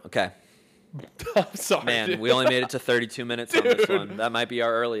bladder. Okay. I'm sorry, Man, dude. we only made it to 32 minutes on this Dude. one. That might be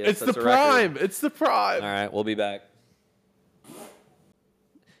our earliest. It's That's the a record. prime. It's the prime. All right, we'll be back.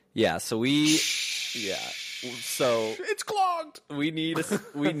 Yeah, so It's clogged. we need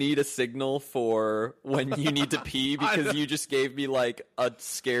a signal for when you need to pee, because you just gave me like a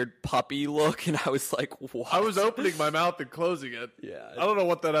scared puppy look, and I was like, what? I was opening my mouth and closing it. Yeah. I don't know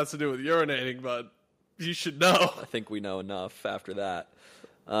what that has to do with urinating, but you should know. I think we know enough after that.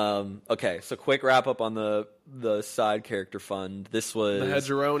 Okay, so quick wrap up on the side character fund. This was The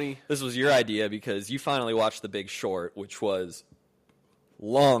hedgeroni. This was your idea because you finally watched The Big Short, which was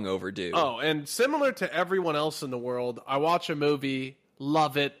long overdue. Oh, and similar to everyone else in the world, I watch a movie,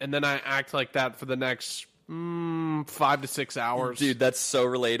 love it, and then I act like that for the next 5 to 6 hours. Dude, that's so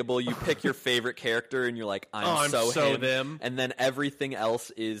relatable. You pick your favorite character and you're like, I'm so him. them. And then everything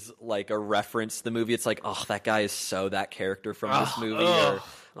else is like a reference to the movie. It's like, oh, that guy is so that character from this movie. Or,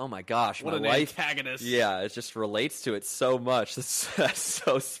 oh my gosh, What my an wife. antagonist. Yeah, it just relates to it so much. That's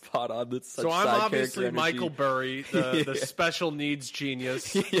so spot on. That's such So I'm side obviously character energy. Michael Burry, the special needs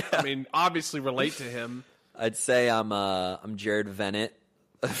genius. Yeah. I mean, obviously relate to him. I'd say I'm Jared Vennett.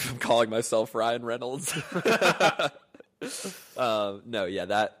 I'm calling myself Ryan Reynolds. No, yeah,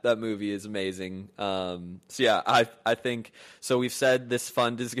 that movie is amazing. So yeah, I think so. We've said this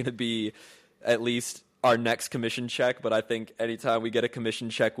fund is going to be at least our next commission check, but I think anytime we get a commission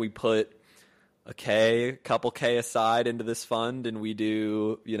check, we put a couple K aside into this fund, and we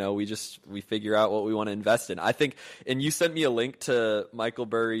do, we figure out what we want to invest in. I think, and you sent me a link to Michael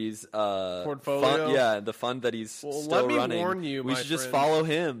Burry's Portfolio? fund, the fund that he's still let me running. warn you, we my should just friend. follow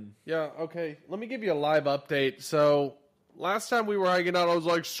him. Yeah, okay. Let me give you a live update. So last time we were hanging out, I was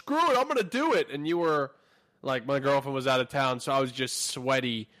like, screw it, I'm going to do it. And you were like, my girlfriend was out of town, so I was just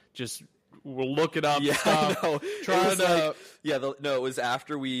sweaty, just were looking up Yeah, stuff. no, Trying to. it was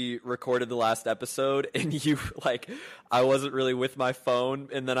after we recorded the last episode, and you like, I wasn't really with my phone,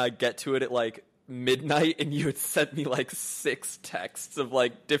 and then I get to it at like midnight, and you had sent me like 6 texts of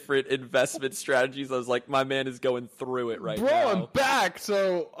like different investment strategies. I was like, my man is going through it right Bro, now. I'm back.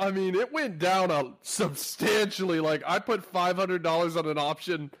 So, I mean, it went down substantially. Like, I put $500 on an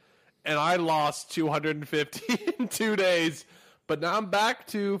option, and I lost $250 in 2 days. But now I'm back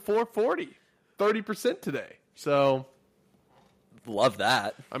to 440, 30% today. So, Love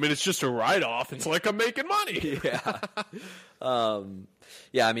that. I mean, it's just a write-off. It's like I'm making money. Yeah.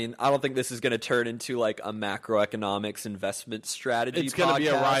 Yeah, I mean, I don't think this is going to turn into like a macroeconomics investment strategy. It's going to be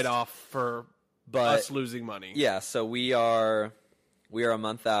a podcast, write-off for but us losing money. yeah, so we are a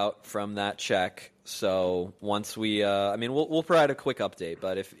month out from that check. So once we, I mean, we'll provide a quick update.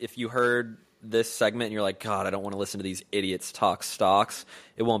 But if you heard this segment and you're like, God, I don't want to listen to these idiots talk stocks,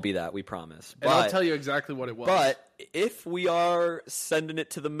 it won't be that. We promise. And I'll tell you exactly what it was. But if we are sending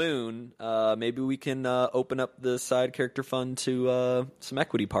it to the moon, maybe we can open up the side character fund to some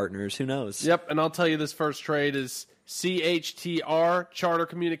equity partners. Who knows? Yep, and I'll tell you this first trade is CHTR, Charter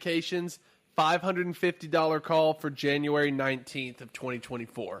Communications, $550 call for January 19th of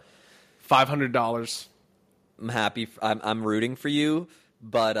 2024. $500. I'm happy. I'm rooting for you,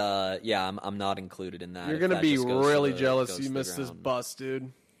 but yeah, I'm not included in that. You're if going to that be just goes to really the- jealous goes you to the missed this ground. bus,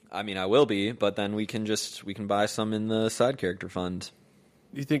 dude. I mean, I will be, but then we can buy some in the side character fund.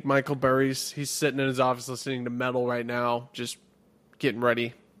 You think Michael Burry's he's sitting in his office listening to metal right now, just getting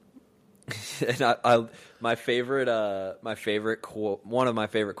ready? And my favorite quote, one of my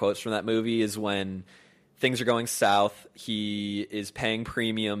favorite quotes from that movie is when things are going south. He is paying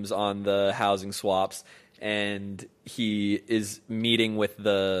premiums on the housing swaps, and he is meeting with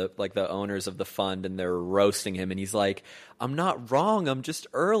the owners of the fund, and they're roasting him, and he's like, "I'm not wrong, I'm just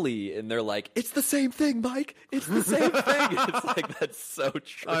early," and they're like, "It's the same thing, Mike. It's the same thing." It's like, that's so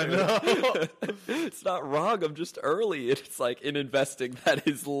true. I know. It's not wrong, I'm just early. It's like in investing, that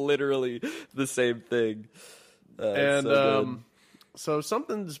is literally the same thing. And so good. so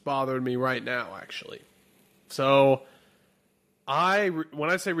something's bothering me right now, actually. So when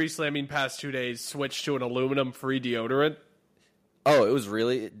I say recently, I mean past 2 days, switched to an aluminum-free deodorant. Oh, it was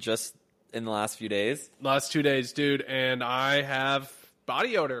really just in the last few days? Last 2 days, dude, and I have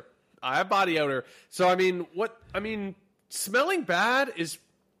body odor. So I mean, smelling bad is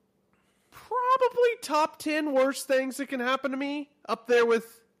probably top 10 worst things that can happen to me, up there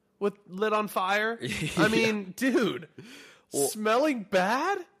with lit on fire. I mean, dude, smelling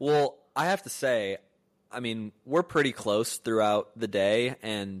bad? Well, I have to say, I mean, we're pretty close throughout the day,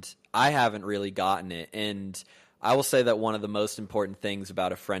 and I haven't really gotten it. And I will say that one of the most important things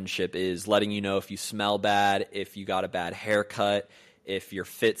about a friendship is letting you know if you smell bad, if you got a bad haircut, if your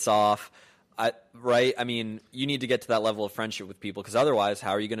fit's off. Right? I mean, you need to get to that level of friendship with people, because otherwise,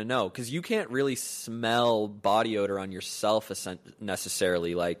 how are you going to know? Because you can't really smell body odor on yourself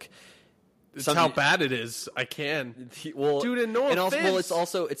necessarily. Like, It's how bad it is. I can. well, Dude, and no also, well,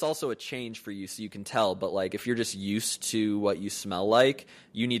 offense. it's also a change for you, so you can tell. But like, if you're just used to what you smell like,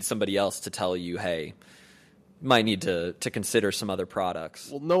 you need somebody else to tell you, hey, you might need to consider some other products.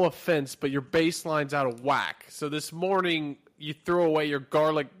 Well, no offense, but your baseline's out of whack. So this morning, you threw away your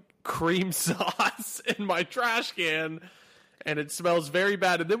garlic cream sauce in my trash can, and it smells very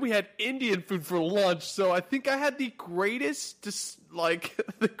bad. And then we had Indian food for lunch, so I think I had the greatest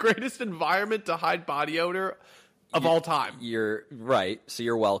environment to hide body odor of all time. You're right, so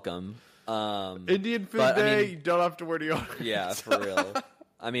you're welcome. Indian food but, I day, mean, you don't have to wear deodorant. Yeah, for real.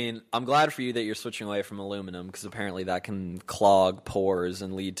 I mean, I'm glad for you that you're switching away from aluminum, because apparently that can clog pores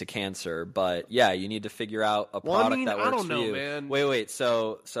and lead to cancer. But yeah, you need to figure out a product that works I don't for know, you. man. Wait.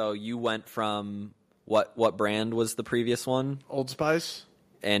 So you went from what brand was the previous one? Old Spice.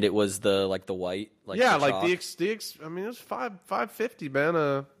 And it was the white, Yeah, the like chalk? I mean, it was $5.50, man.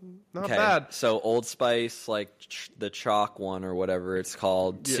 Not Okay, bad. so Old Spice, like the chalk one or whatever it's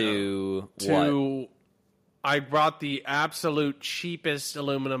called, Yeah. to what? I brought the absolute cheapest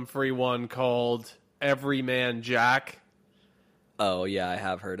aluminum-free one called Everyman Jack. Oh yeah, I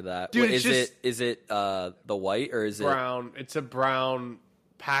have heard of that. Dude, What, it's just is it the white or is brown. It's a brown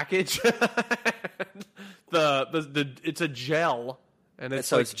package. It's a gel, and it's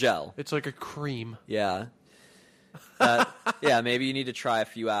So like, it's gel. It's like a cream. Yeah. Yeah, maybe you need to try a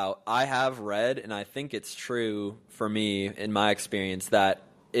few out. I have read, and I think it's true for me, in my experience, that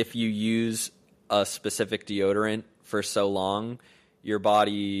if you use a specific deodorant for so long, your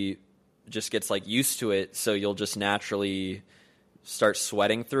body just gets like used to it, so you'll just naturally start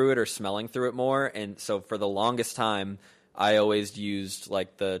sweating through it or smelling through it more. And so for the longest time, I always used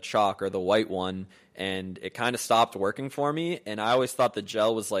like the chalk or the white one, and it kind of stopped working for me. And I always thought the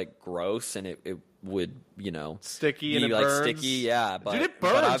gel was like gross, and it would, Sticky be and it like burns. sticky. Yeah, but Dude, it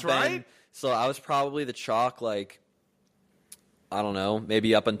but burns, right? So I was probably the chalk like, I don't know,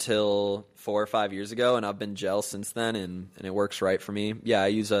 maybe up until 4 or 5 years ago, and I've been gel since then, and it works right for me. Yeah, I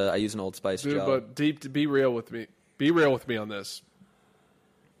use an Old Spice Dude, gel. but to be real with me. Be real with me on this.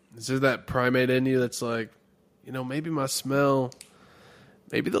 Is there that primate in you that's like, maybe my smell,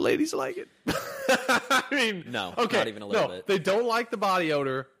 maybe the ladies like it? I mean, No, okay, not even a little bit. They don't like the body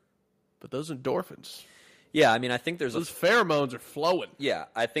odor, but those endorphins, Yeah, I mean, I think there's those pheromones are flowing. Yeah,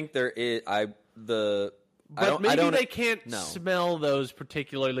 I think there is. But maybe they can't no. smell those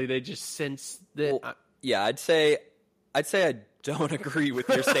particularly. They just sense that. Well, yeah, I'd say I don't agree with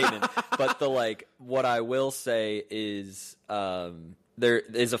your statement, but what I will say is there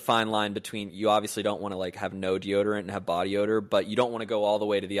is a fine line between, you obviously don't want to have no deodorant and have body odor, but you don't want to go all the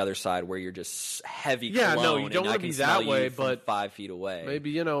way to the other side where you're just heavy cologne. Yeah, no, you don't want to be that way, but 5 feet away.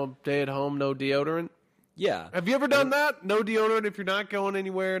 maybe stay at home, no deodorant. Yeah. Have you ever done that? No deodorant if you're not going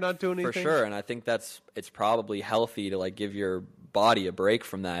anywhere, not doing anything? For sure, and I think it's probably healthy to give your body a break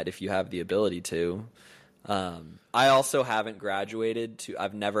from that if you have the ability to. I also haven't graduated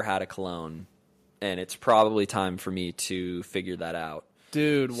I've never had a cologne, and it's probably time for me to figure that out.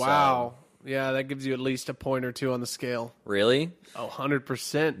 Dude, wow. Yeah, that gives you at least a point or two on the scale. Really? Oh,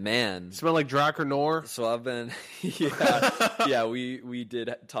 100%. Man. Smell like Drac or Nor? So I've been, yeah, we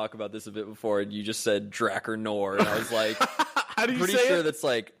did talk about this a bit before, and you just said Drac or Nor, and I was like, How do you pretty say sure it? that's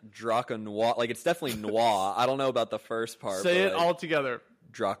Draco Noir. It's definitely Noir. I don't know about the first part. Say but it all together.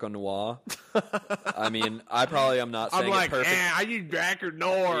 Draco Noir. I mean, I probably am not saying I'm like, it perfect. I use Drac or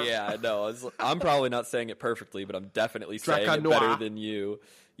Nor. Yeah, I know. I'm probably not saying it perfectly, but I'm definitely saying Draco it Noir. better than you.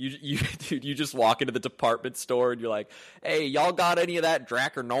 Dude, you just walk into the department store and you're like, "Hey, y'all got any of that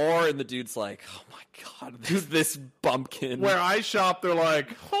Drac or Nor?" And the dude's like, "Oh my god, who's this bumpkin?" Where I shop, they're like,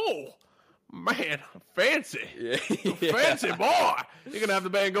 oh, man, fancy. Yeah. Fancy boy. You're going to have the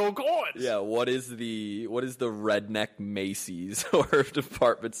bag gold coins. Yeah, what is the redneck Macy's or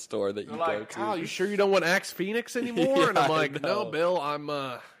department store that you They're go like, to? Kyle, you sure you don't want Axe Phoenix anymore? Yeah, and I'm I like, no, know. Bill, I'm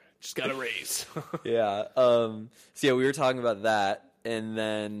just got a raise. Yeah. So yeah, we were talking about that, and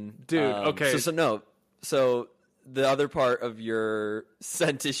then Dude, okay. So the other part of your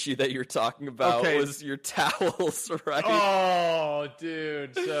scent issue that you're talking about Okay. was your towels, right? Oh,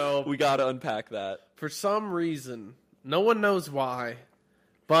 dude. So We got to unpack that. for some reason, no one knows why,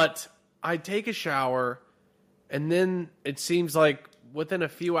 but I take a shower, and then it seems like within a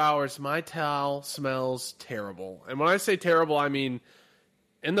few hours, my towel smells terrible. And when I say terrible, I mean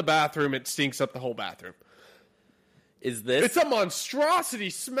in the bathroom, it stinks up the whole bathroom. Is this It's a monstrosity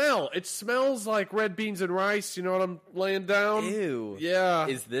smell. It smells like red beans and rice. You know what I'm laying down? ew? Yeah.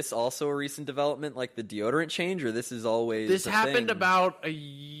 Is this also a recent development, like the deodorant change, or this is always This a happened thing? about a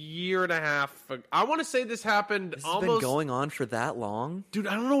year and a half ago. I want to say this happened This has almost... been going on for that long? Dude,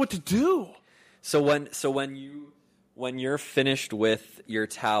 I don't know what to do. So when you're finished with your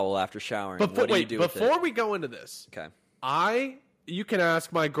towel after showering, what do you do with it? Before we go into this, Okay. you can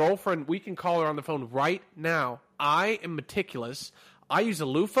ask my girlfriend. We can call her on the phone right now. I am meticulous. I use a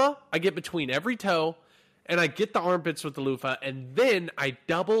loofah. I get between every toe, and I get the armpits with the loofah, and then I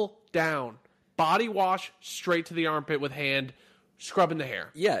double down. Body wash straight to the armpit with hand, scrubbing the hair.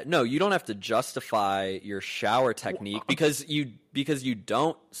 Yeah, no, you don't have to justify your shower technique because you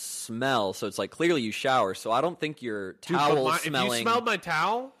don't smell. So it's clearly you shower. So I don't think your Dude, towel if smelling. you smelled my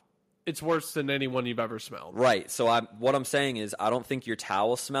towel, it's worse than anyone you've ever smelled. Right. So what I'm saying is I don't think your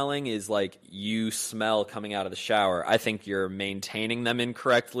towel smelling is you smell coming out of the shower. I think you're maintaining them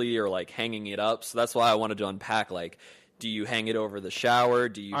incorrectly or hanging it up. So that's why I wanted to unpack do you hang it over the shower?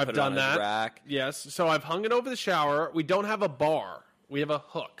 Do you I've put it done on that. a rack? Yes. So I've hung it over the shower. We don't have a bar. We have a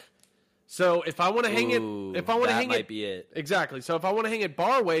hook. So if I want to hang it, that might be it. Exactly. So if I want to hang it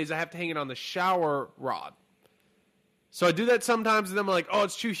bar ways, I have to hang it on the shower rod. So I do that sometimes, and then I'm like, oh,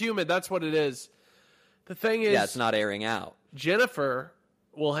 it's too humid. That's what it is. The thing is, Yeah, it's not airing out. Jennifer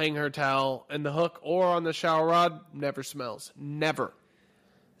will hang her towel in the hook or on the shower rod. Never smells. Never.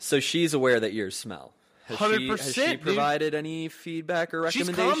 So she's aware that yours smell. Has 100%, Has she dude. provided any feedback or She's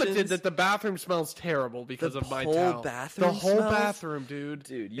recommendations? commented that the bathroom smells terrible because The of my whole towel. bathroom The whole smells? bathroom, dude.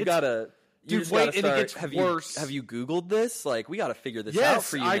 Dude, you It's- gotta. You Dude, just wait, gotta and it start, gets have worse. Have you Googled this? We gotta figure this out Yes,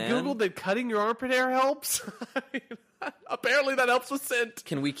 for you, I man. googled that cutting your armpit hair helps. Apparently, that helps with scent.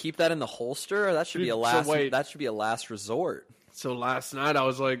 Can we keep that in the holster? That should be a Dude, so last. wait. That should be a last resort. So last night, I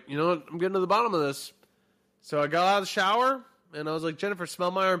was like, you know what? I'm getting to the bottom of this. So I got out of the shower, and I was like, Jennifer, smell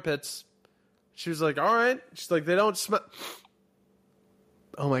my armpits. She was like, all right. She's like, they don't smell.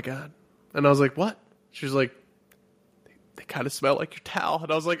 Oh my God. And I was like, what? She was like, they kind of smell like your towel.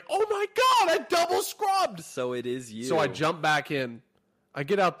 And I was like, oh my God, I double scrubbed. So it is you. So I jump back in. I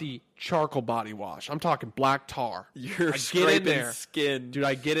get out the charcoal body wash. I'm talking black tar. You're I scraping skin. Dude,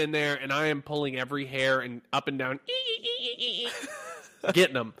 I get in there and I am pulling every hair and up and down.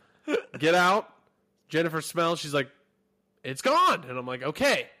 Getting them. Get out. Jennifer smells. She's like, it's gone. And I'm like,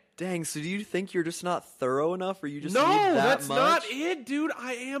 okay. Dang, so do you think you're just not thorough enough, or you just No, need that that's much? not it, dude.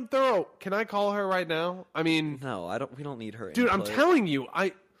 I am thorough. Can I call her right now? I mean, No, we don't need her. dude, I'm input. telling you,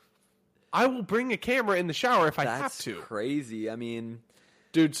 I will bring a camera in the shower if I have That's to. crazy. I mean,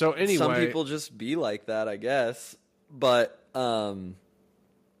 Dude, so anyway. some people just be like that, I guess. But yeah.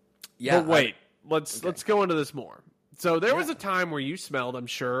 But wait, let's go into this more. So there was a time where you smelled, I'm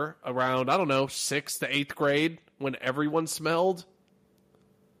sure, around, I don't know, 6th to 8th grade when everyone smelled.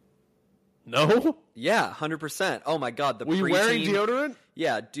 No? Yeah, 100%. Oh my God, the Were you wearing preteen- deodorant?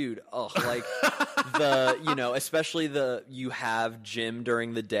 Yeah, dude. Oh, like especially you have gym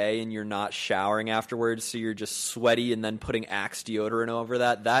during the day and you're not showering afterwards, so you're just sweaty and then putting Axe deodorant over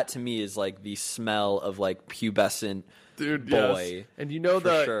that. That to me is like the smell of like pubescent Dude, boy. yes. And you know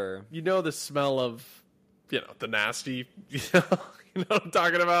sure. you know the smell of, the nasty, you know what I'm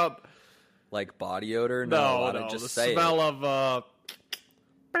talking about? Like body odor? No, I just the say smell it. of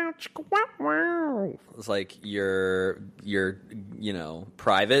It's like your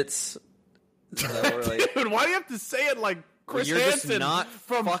privates. Is that what, like, Dude, why do you have to say it like Chris you're just Hansen not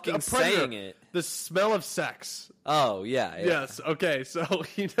from fucking a Predator? saying it. The smell of sex. Oh yeah. Yes. Okay. So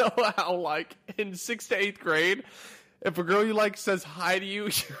you know how like in 6th to 8th grade, if a girl you like says hi to you,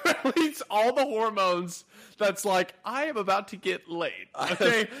 you release all the hormones. That's like, I am about to get laid.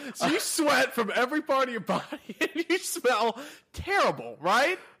 Okay. So you sweat from every part of your body and you smell terrible,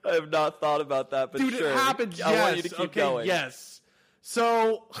 right? I have not thought about that, but Dude, sure. it happens. I Yes. want you to keep going. Yes.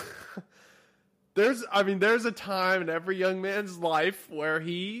 So there's a time in every young man's life where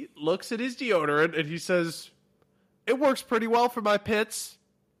he looks at his deodorant and he says, it works pretty well for my pits.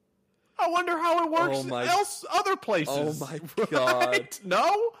 I wonder how it works other places. Oh my Right? God.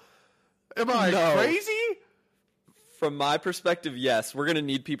 No? Am I No. crazy? From my perspective, yes. We're gonna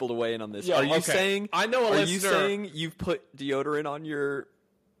need people to weigh in on this. Yeah, Are you okay. saying? I know a Are you listener- saying you've put deodorant on your?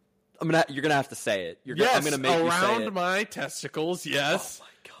 You're gonna have to say it. Yes, I'm gonna make you say around it. my testicles, yes. Oh my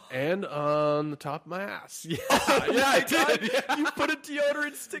God. And on the top of my ass. Yeah, yeah, I did. Yeah. You put a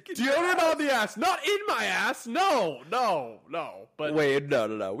deodorant stick in your Deodorant ass. on the ass. Not in my ass. No. But Wait,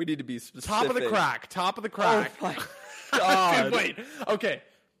 no. We need to be specific. top of the crack. Top of the crack. Oh my God. Dude, wait. Okay.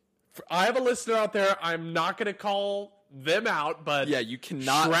 I have a listener out there. I'm not going to call them out, but Yeah, you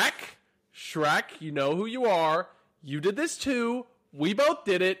cannot. Shrek, you know who you are. You did this too. We both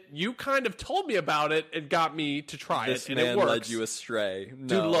did it. You kind of told me about it and got me to try This it, and man it works. led you astray. No,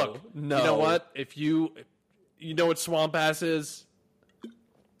 Dude, look. no. You know what? If you know what swamp ass is?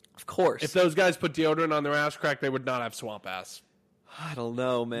 Of course. If those guys put deodorant on their ass crack, they would not have swamp ass. I don't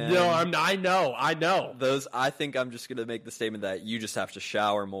know, man. No, I know. Those. I think I'm just gonna make the statement that you just have to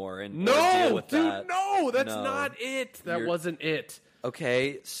shower more and No, deal with dude, that. no, that's No. not it. That You're- wasn't it.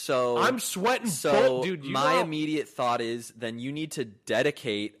 Okay, so I'm sweating. So Dude, you my know- immediate thought is then you need to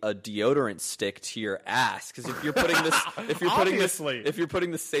dedicate a deodorant stick to your ass because if you're putting this, Obviously. if you're putting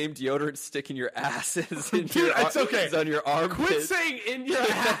the same deodorant stick in your ass as in Dude, your it's okay. as on your armpit. Quit saying in your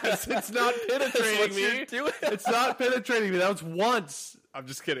ass. It's not penetrating what me. you're doing. It's not penetrating me. That was once. I'm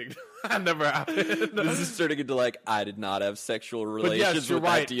just kidding. That never happened. This is turning into like I did not have sexual relations yes, you're with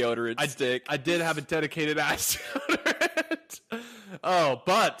right. that deodorant stick. I did have a dedicated ass deodorant. Oh,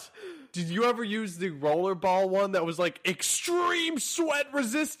 but did you ever use the rollerball one that was like extreme sweat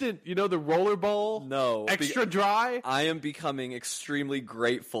resistant? You know the rollerball? No. Extra dry? I am becoming extremely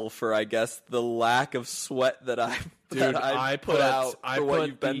grateful for, I guess, the lack of sweat that I put out for what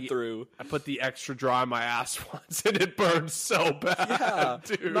you've been through. I put the extra dry on my ass once, and it burned so bad. Yeah,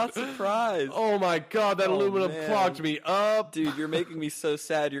 dude. I'm not surprised. Oh my god, that aluminum man. clogged me up. Dude, you're making me so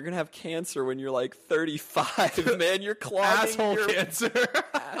sad. You're gonna have cancer when you're like 35, man. You're clogging Asshole your cancer.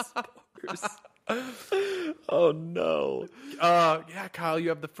 ass boogers. Oh no. Yeah, Kyle, you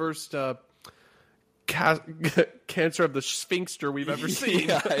have the first cancer of the sphincter we've ever seen.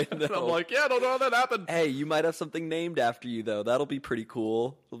 Yeah, I know. And I'm like, yeah, I don't know how that happened. Hey, you might have something named after you though. That'll be pretty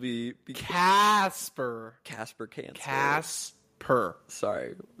cool. It'll be Casper. Casper cancer. Casper.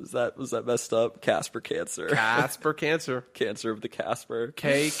 Sorry, was that messed up? Casper cancer. Casper cancer. Cancer of the Casper.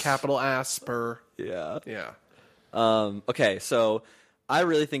 K capital Asper. Yeah. Yeah. Okay, so I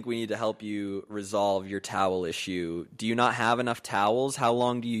really think we need to help you resolve your towel issue. Do you not have enough towels? How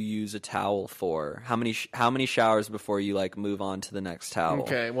long do you use a towel for? How many showers before you like move on to the next towel?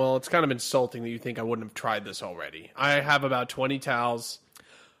 Okay, well, it's kind of insulting that you think I wouldn't have tried this already. I have about 20 towels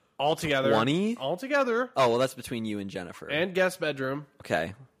altogether. 20? Altogether. Oh, well, that's between you and Jennifer. And guest bedroom.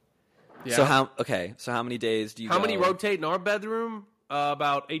 Okay. Yeah. So how many days do you How go? many rotate in our bedroom?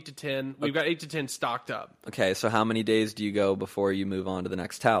 About 8 to 10. We've got 8 to 10 stocked up. Okay, so how many days do you go before you move on to the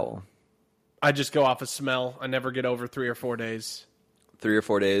next towel? I just go off a smell. I never get over 3 or 4 days. 3 or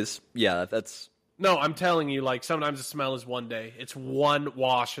 4 days? Yeah, that's... No, I'm telling you, like, sometimes the smell is 1 day. It's one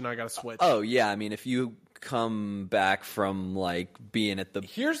wash, and I got to switch. Oh, yeah, I mean, if you come back from, like, being at the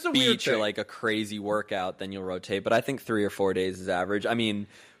Here's the weird beach or, thing. like, a crazy workout, then you'll rotate. But I think 3 or 4 days is average. I mean,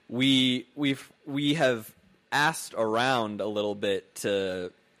 we have asked around a little bit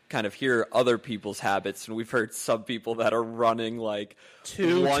to kind of hear other people's habits, and we've heard some people that are running, like...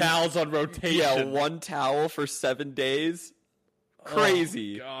 2 towels on rotation. Yeah, 1 towel for 7 days.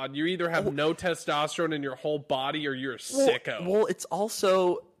 Crazy. Oh, God, you either have no testosterone in your whole body or you're a sicko. Well, it's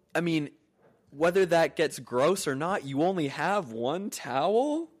also, I mean, whether that gets gross or not, you only have 1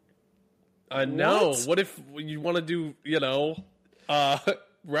 towel? I know. What? What if you want to do,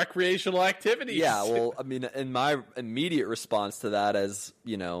 recreational activities? Yeah, well, I mean, and my immediate response to that as,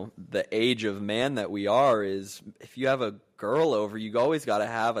 the age of man that we are is if you have a girl over, you always got to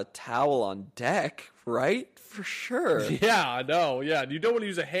have a towel on deck, right? For sure. Yeah, I know. Yeah, you don't want to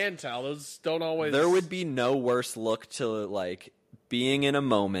use a hand towel. Those don't always... There would be no worse look to, like, being in a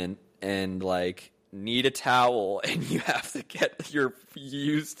moment and, like, need a towel and you have to get your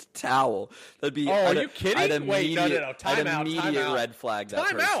used towel. That'd be... are you kidding? Wait, no. Time out. Immediate red flag that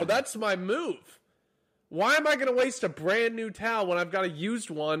Time person. out. That's my move. Why am I going to waste a brand new towel when I've got a used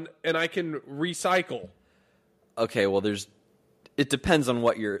one and I can recycle? Okay, well, it depends on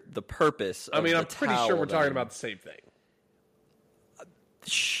what the purpose of I mean, the I'm pretty towel, sure we're talking then. about the same thing.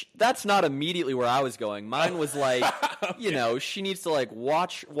 That's not immediately where I was going. Mine was like, she needs to like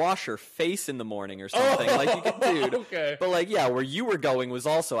wash her face in the morning or something. Like, you could, dude. Okay. But like, yeah, where you were going was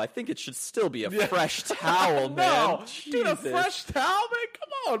also, I think it should still be a fresh towel, man. No, dude, a Jesus. fresh towel, man.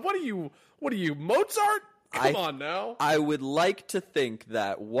 Come on. What are you, Mozart? Come on now. I would like to think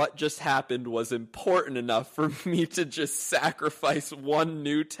that what just happened was important enough for me to just sacrifice 1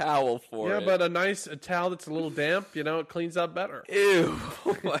 new towel for it. Yeah, but a towel that's a little damp, it cleans up better. Ew.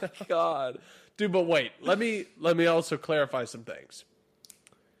 Oh my God. Dude, but wait. Let me also clarify some things.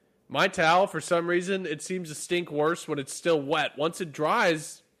 My towel, for some reason, it seems to stink worse when it's still wet. Once it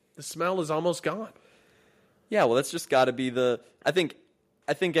dries, the smell is almost gone. Yeah, well, that's just got to be I think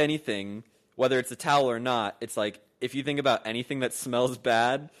anything, whether it's a towel or not, it's like if you think about anything that smells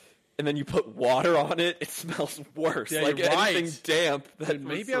bad and then you put water on it, it smells worse. Yeah, like you're right. anything damp that Dude,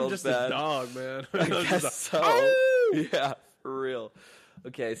 maybe I'm just bad. a dog, man. I guess so. "Ow!" Yeah, for real.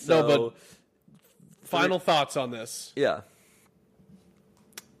 Okay, so No, but final thoughts on this. yeah.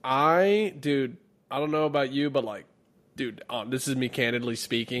 I don't know about you, but like, dude, this is me candidly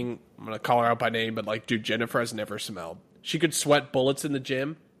speaking. I'm going to call her out by name, but like, dude, Jennifer has never smelled. She could sweat bullets in the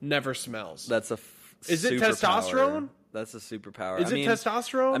gym, never smells. That's Is it superpower. testosterone? That's a superpower. Is it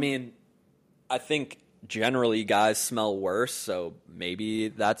testosterone? I mean, I think generally guys smell worse, so maybe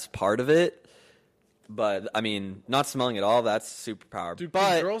that's part of it. But I mean, not smelling at all, that's a superpower. Dude, but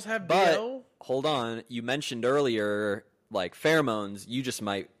can girls have but, BO? Hold on, you mentioned earlier like pheromones. You just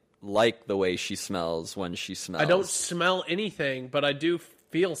might like the way she smells when she smells. I don't smell anything, but I do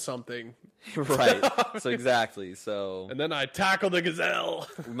feel something. Right. So exactly. So And then I tackle the gazelle.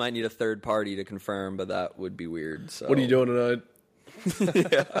 we might need a third party to confirm, but that would be weird. So What are you doing tonight?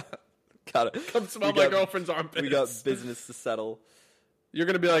 Yeah. Got it. Come smell my girlfriend's armpits. We got business to settle. You're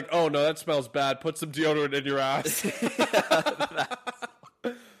going to be like, oh, no, that smells bad. Put some deodorant in your ass.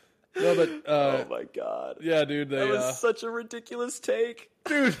 No, but, Oh my god. yeah, dude. That was such a ridiculous take.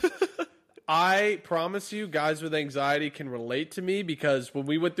 Dude, I promise you, guys with anxiety can relate to me because when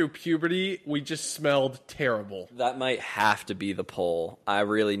we went through puberty, we just smelled terrible. That might have to be the poll. I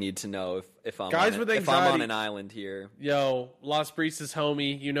really need to know if I'm Guys on with if I'm on anxiety- an island here. Yo, Las Brisas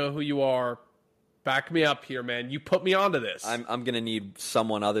homie, you know who you are. Back me up here, man. You put me onto this. I'm gonna need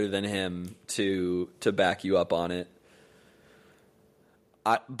someone other than him to back you up on it.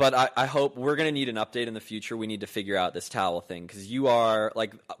 But I hope we're going to need an update in the future. We need to figure out this towel thing because you are,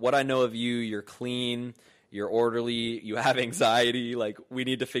 like, what I know of you, you're clean, you're orderly, you have anxiety. Like, we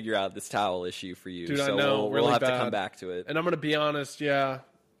need to figure out this towel issue for you. Dude, so I know, we'll really have to bad. come back to it. And I'm going to be honest, yeah.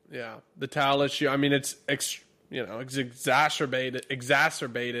 The towel issue, I mean, it's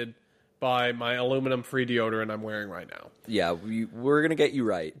exacerbated by my aluminum-free deodorant I'm wearing right now. Yeah, we're gonna get you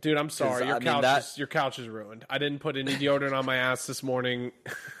right, Dude, I'm sorry. Your I mean, your couch is ruined. I didn't put any deodorant on my ass this morning.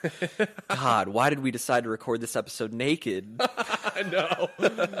 God, why did we decide to record this episode naked? I know.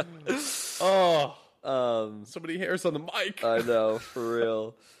 Oh, so many hairs on the mic. I know, for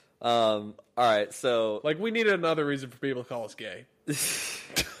real. All right, so Like, we needed another reason for people to call us gay.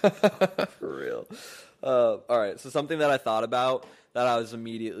 for real. All right, so something that I thought about that I was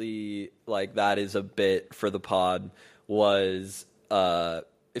immediately like, that is a bit for the pod was,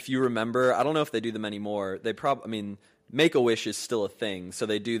 if you remember, I don't know if they do them anymore. I mean, Make-A-Wish is still a thing, so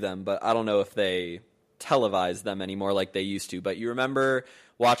they do them, but I don't know if they televise them anymore like they used to. But you remember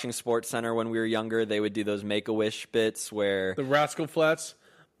watching SportsCenter when we were younger? They would do those Make-A-Wish bits where The Rascal Flatts.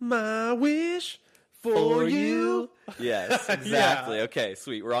 My wish for you. Yes, exactly. Yeah. Okay,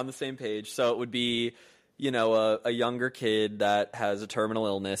 sweet. We're on the same page. So it would be, a younger kid that has a terminal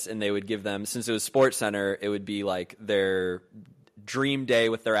illness, and they would give them, since it was SportsCenter, it would be like their dream day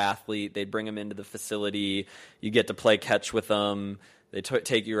with their athlete. They'd bring them into the facility. You get to play catch with them. They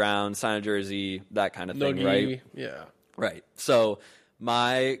take you around, sign a jersey, that kind of thing, Noogie. right? Yeah. Right. So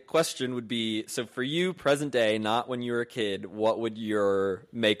my question would be, so for you, present day, not when you were a kid, what would your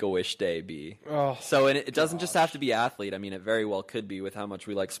Make-A-Wish day be? Oh, So and it doesn't just have to be athlete. I mean, it very well could be with how much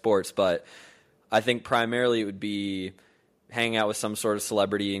we like sports, but I think primarily it would be hanging out with some sort of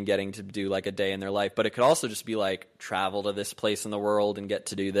celebrity and getting to do like a day in their life. But it could also just be like travel to this place in the world and get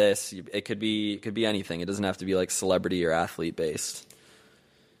to do this. It could be anything. It doesn't have to be like celebrity or athlete based.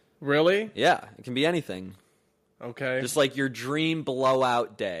 Really? Yeah, it can be anything. Okay. Just like your dream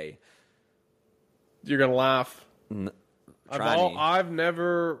blowout day. You're going to laugh. Try me. I've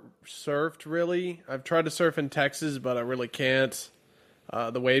never surfed, really. I've tried to surf in Texas, but I really can't.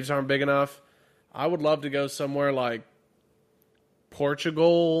 The waves aren't big enough. I would love to go somewhere like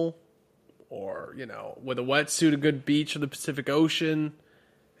Portugal or, with a wetsuit, a good beach of the Pacific Ocean,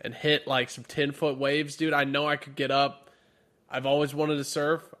 and hit like some 10-foot waves. Dude, I know I could get up. I've always wanted to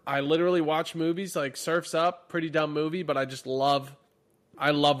surf. I literally watch movies like Surf's Up, pretty dumb movie, but I love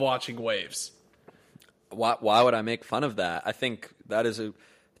watching waves. Why would I make fun of that? I think that is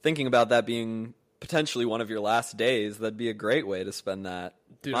thinking about that being potentially one of your last days, that'd be a great way to spend that.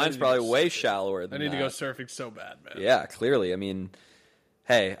 Dude, Mine's probably way shallower than I need that. to go surfing so bad, man. Yeah, clearly. I mean,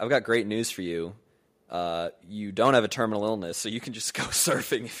 hey, I've got great news for you. You don't have a terminal illness, so you can just go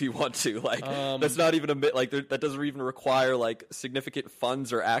surfing if you want to. Like, that's not even that doesn't even require like significant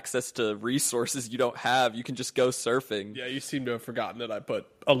funds or access to resources you don't have. You can just go surfing. Yeah, you seem to have forgotten that I put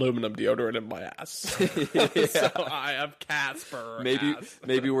aluminum deodorant in my ass. So I have Casper.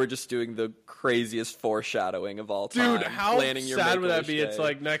 Maybe we're just doing the craziest foreshadowing of all time. Dude, how planning your sad would that Make-A-Wish be? day. It's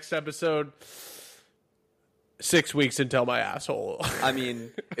like next episode, 6 weeks until my asshole. I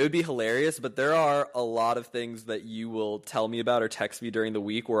mean, it would be hilarious, but there are a lot of things that you will tell me about or text me during the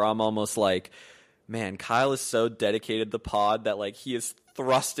week where I'm almost like, man, Kyle is so dedicated to the pod that like he is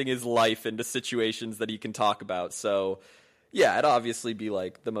thrusting his life into situations that he can talk about. So yeah, it'd obviously be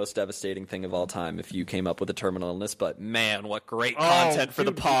like the most devastating thing of all time if you came up with a terminal illness, but man, what great content for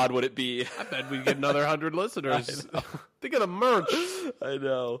the pod would it be? I bet we get another 100 listeners. Think of the merch. I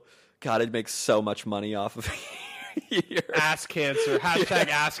know. God, I'd make so much money off of it here. Ass cancer. Hashtag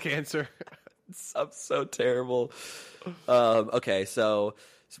ass cancer. I'm so terrible. Okay, so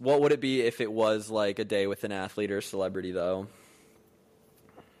what would it be if it was like a day with an athlete or a celebrity, though?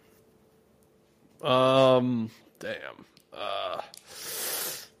 Damn. I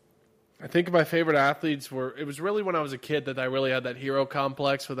think my favorite athletes it was really when I was a kid that I really had that hero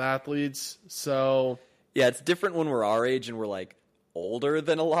complex with athletes. So Yeah, it's different when we're our age and we're like older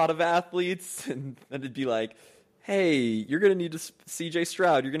than a lot of athletes, and then it'd be like, hey, you're going to need to, CJ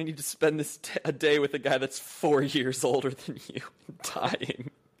Stroud, you're going to need to spend a day with a guy that's 4 years older than you, dying.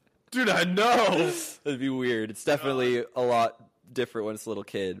 dude, I know. That'd be weird. It's definitely a lot different when it's a little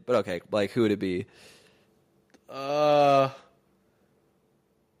kid. But okay, like, who would it be?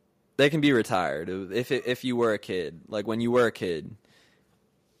 They can be retired if you were a kid. Like, when you were a kid.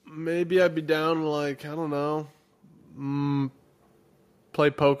 Maybe I'd be down like, I don't know, play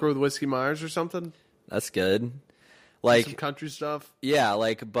poker with Whiskey Myers or something. That's good. Like some country stuff. Yeah,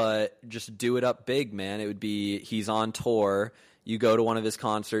 like, but just do it up big, man. It would be, he's on tour. You go to one of his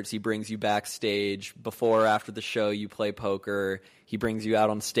concerts. He brings you backstage. Before or after the show, you play poker. He brings you out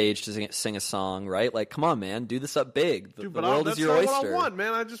on stage to sing a song, right? Like, come on, man. Do this up big. The world is your oyster. That's not what I want,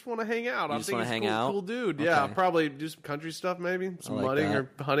 man. I just want to hang out. You I just think want to he's hang a out? cool dude. Okay. Yeah, I'll probably do some country stuff maybe. Some like mudding that.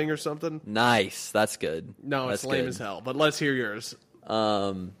 or hunting or something. Nice. That's good. No, That's it's lame good. as hell. But let's hear yours.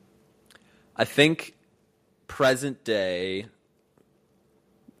 I think present day,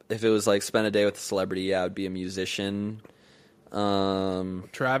 if it was like spend a day with a celebrity, yeah, I would be a musician.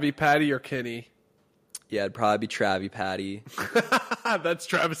 Travi Patty or Kenny? Yeah, it'd probably be Travi Patty. That's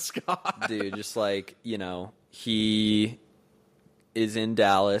Travis Scott. Dude, just like, he is in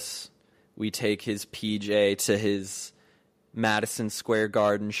Dallas. We take his PJ to his Madison Square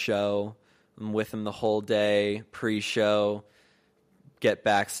Garden show. I'm with him the whole day, pre-show, get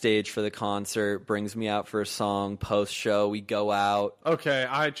backstage for the concert, brings me out for a song, post-show, we go out. Okay,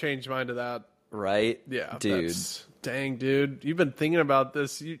 I changed mine to that. Right? Yeah, dude. Dang, dude. You've been thinking about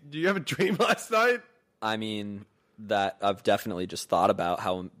this. Do you have a dream last night? I mean, that I've definitely just thought about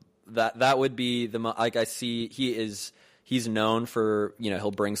how that would be like I see he's known for,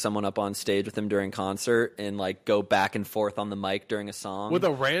 he'll bring someone up on stage with him during concert and like go back and forth on the mic during a song. With a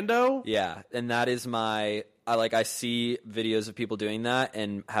rando? Yeah, and that is I see videos of people doing that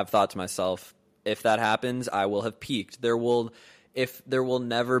and have thought to myself, if that happens, I will have peaked. There will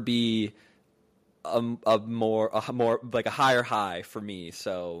never be a more like a higher high for me.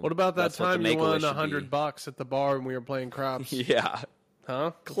 So what about that time you won $100 at the bar when we were playing craps? Yeah.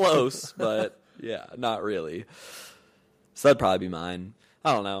 Huh? Close, but yeah, not really. So that'd probably be mine.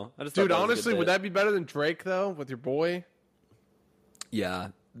 I don't know. Dude, honestly, would that be better than Drake though, with your boy? Yeah.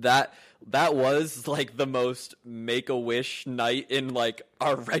 That was like the most Make-A-Wish night in like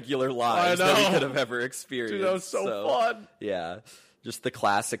our regular lives that we could have ever experienced. Dude, that was so fun. Yeah. Just the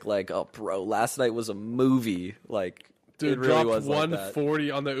classic, like, oh, bro, last night was a movie. Like, dude, it really dropped was 140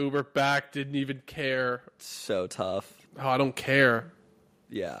 like on the Uber back, didn't even care. So tough. Oh, I don't care.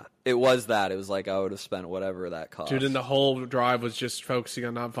 Yeah. It was that. It was like I would have spent whatever that cost. Dude, and the whole drive was just focusing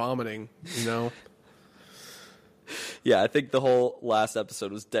on not vomiting, Yeah, I think the whole last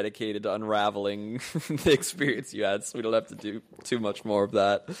episode was dedicated to unraveling the experience you had, so we don't have to do too much more of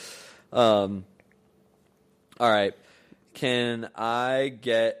that. All right. Can I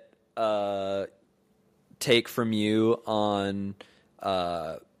get a take from you on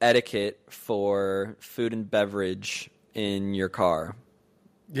etiquette for food and beverage in your car?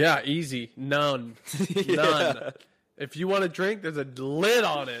 Yeah, easy. None. None. If you want to drink, there's a lid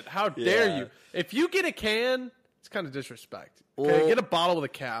on it. How dare you? If you get a can, it's kind of disrespect. Okay, Well, get a bottle with a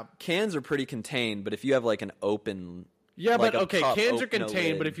cap. Cans are pretty contained, but if you have like an open... Yeah, like but a okay, cup, cans are open a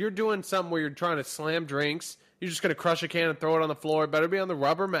contained, but lid. if you're doing something where you're trying to slam drinks, you're just going to crush a can and throw it on the floor. It better be on the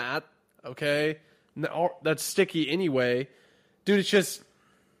rubber mat, okay? No, that's sticky anyway. Dude, it's just,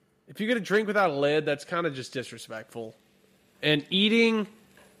 if you get a drink without a lid, that's kind of just disrespectful. And eating,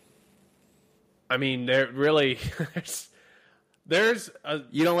 I mean, there really, there's a...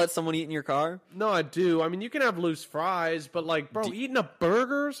 You don't let someone eat in your car? No, I do. I mean, you can have loose fries, but like, bro, eating a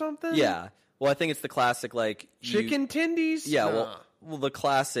burger or something? Yeah. Well, I think it's the classic, like... Chicken tendies? Yeah, Nah. well, the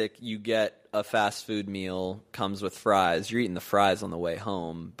classic, you get a fast food meal, comes with fries. You're eating the fries on the way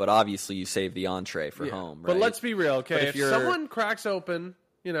home, but obviously you save the entree for home, right? But let's be real, okay? But If someone cracks open,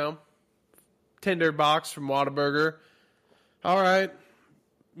 Tinder box from Whataburger, all right,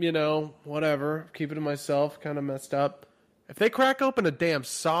 whatever. Keep it to myself, kind of messed up. If they crack open a damn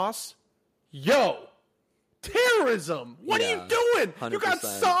sauce, terrorism! What are you doing? 100%. You got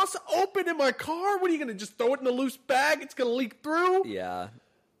sauce open in my car? What are you going to just throw it in a loose bag? It's going to leak through? Yeah.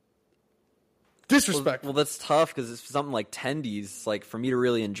 Disrespectful. Well, that's tough because it's something like tendies. Like, for me to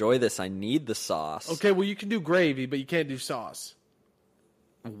really enjoy this, I need the sauce. Okay, well, you can do gravy, but you can't do sauce.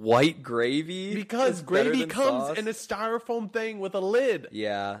 White gravy? Because gravy comes in a styrofoam thing with a lid.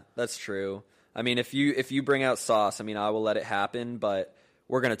 Yeah, that's true. I mean, if you bring out sauce, I mean, I will let it happen, but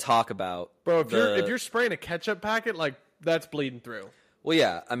we're going to talk about... Bro, if you're spraying a ketchup packet, like, that's bleeding through. Well,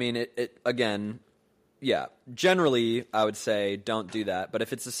 yeah, I mean, it again... Yeah, generally, I would say don't do that. But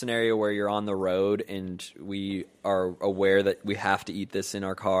if it's a scenario where you're on the road and we are aware that we have to eat this in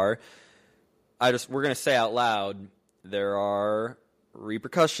our car, we're going to say out loud, there are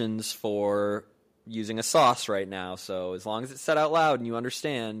repercussions for using a sauce right now. So as long as it's said out loud and you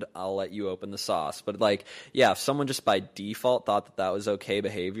understand, I'll let you open the sauce. But like, yeah, if someone just by default thought that was okay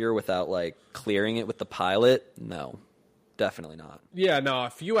behavior without like clearing it with the pilot, no. Definitely not. Yeah, no,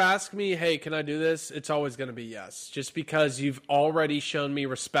 if you ask me, hey, can I do this? It's always going to be yes. Just because you've already shown me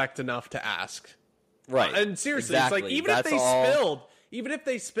respect enough to ask. Right. And seriously, exactly. It's like, even if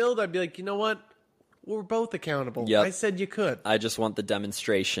they spilled, I'd be like, you know what? We're both accountable. Yep. I said you could. I just want the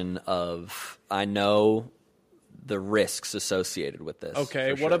demonstration of, I know the risks associated with this.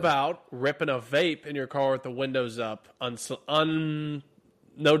 Okay, what about ripping a vape in your car with the windows up?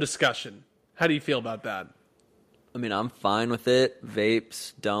 No discussion. How do you feel about that? I mean, I'm fine with it.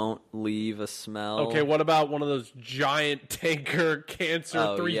 Vapes don't leave a smell. Okay, what about one of those giant tanker Cancer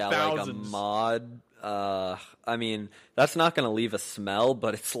 3000s? Yeah, like a mod. I mean, that's not going to leave a smell,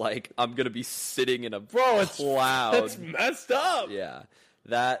 but it's like I'm going to be sitting in a cloud. It's messed up. Yeah.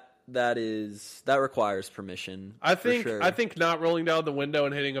 That requires permission. I for think sure. I think not rolling down the window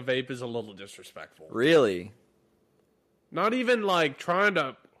and hitting a vape is a little disrespectful. Really? Not even like trying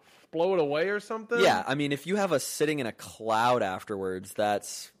to blow it away or something. Yeah, I mean, if you have us sitting in a cloud afterwards,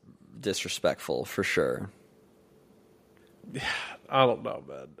 that's disrespectful for sure. I don't know,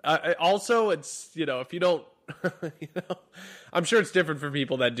 man. Also, it's, if you don't, I'm sure it's different for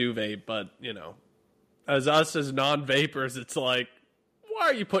people that do vape, but, as us as non-vapors, it's like, why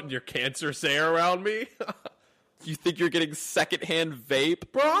are you putting your cancer air around me? You think you're getting secondhand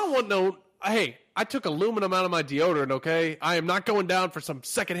vape? Bro, I don't want no, hey, I took aluminum out of my deodorant, okay? I am not going down for some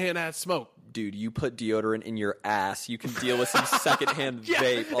secondhand ass smoke. Dude, you put deodorant in your ass. You can deal with some secondhand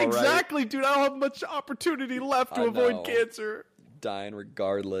vape, all right? Exactly, dude. I don't have much opportunity left to avoid cancer. Dying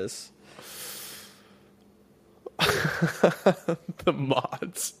regardless. The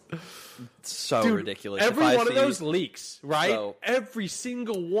mods. So Dude, ridiculous. Every one of those leaks, right? So, every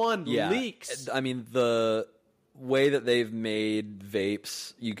single one leaks. I mean, the way that they've made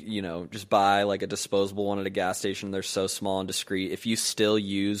vapes, you know, just buy like a disposable one at a gas station. They're so small and discreet. If you still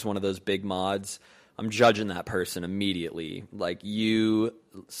use one of those big mods, I'm judging that person immediately. Like, you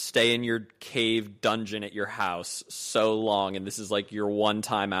stay in your cave dungeon at your house so long, and this is like your one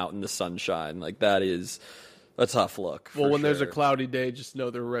time out in the sunshine. Like, that is a tough look. Well, when there's a cloudy day, just know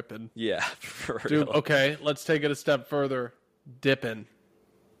they're ripping. Yeah, for Dude, real. okay, let's take it a step further. Dipping.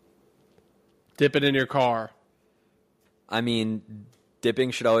 Dip it in your car. I mean,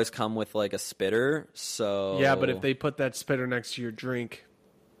 dipping should always come with like a spitter, so... Yeah, but if they put that spitter next to your drink...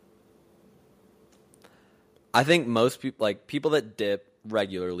 I think most people, like people that dip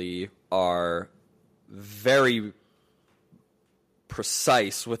regularly, are very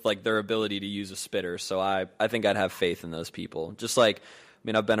precise with like their ability to use a spitter. So I think I'd have faith in those people. Just like, I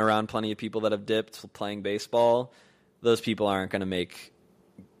mean, I've been around plenty of people that have dipped playing baseball. Those people aren't going to make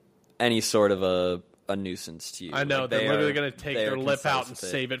any sort of a nuisance to you. I know, Like, they're literally going to take their lip out and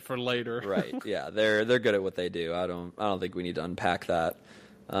concise save it for later. Right? Yeah, they're good at what they do. I don't think we need to unpack that.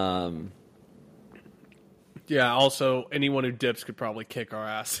 Yeah, also, anyone who dips could probably kick our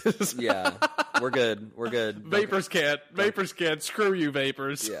asses. Yeah, we're good. We're good. Vapors can't. Vapors can't. Screw you,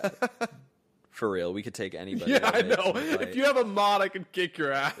 vapors. Yeah. For real, we could take anybody. Yeah, I that know. makes them If you have a mod, I can kick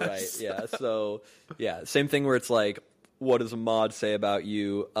your ass. right, yeah. So, yeah, same thing where it's like, what does a mod say about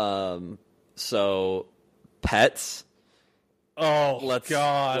you? So, pets. Oh,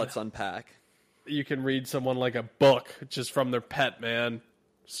 God. Let's unpack. You can read someone like a book just from their pet, man.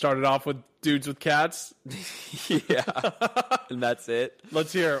 Started off with dudes with cats. Yeah, and that's it.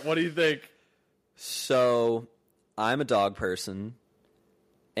 Let's hear it. What do you think? So, I'm a dog person,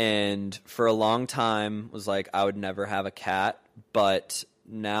 and for a long time was like, I would never have a cat, but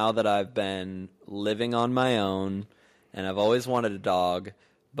now that I've been living on my own, and I've always wanted a dog,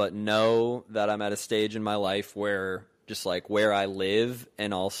 but know that I'm at a stage in my life where just like where I live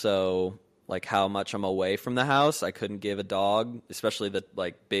and also like how much I'm away from the house, I couldn't give a dog, especially the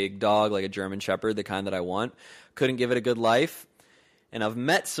like big dog, like a German Shepherd, the kind that I want, couldn't give it a good life. And I've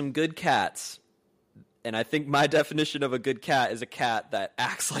met some good cats. And I think my definition of a good cat is a cat that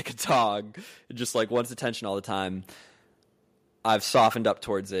acts like a dog, just like wants attention all the time. I've softened up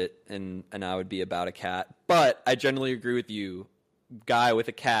towards it, and I would be about a cat. But I generally agree with you. Guy with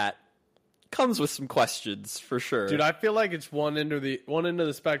a cat comes with some questions for sure. Dude, I feel like it's one end of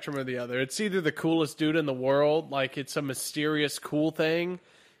the spectrum or the other. It's either the coolest dude in the world, like it's a mysterious cool thing.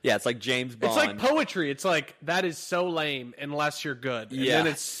 Yeah, it's like James Bond. It's like poetry. It's like, that is so lame unless you're good. And then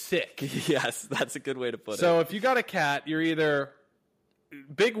it's sick. Yes, that's a good way to put it. So if you got a cat, you're either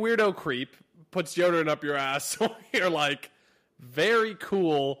big weirdo creep, puts deodorant up your ass, or you're like very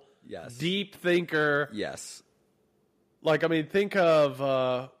cool, Yes. deep thinker. Yes. Like, I mean, think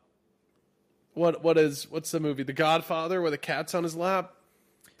of what's the movie? The Godfather, where the cat's on his lap.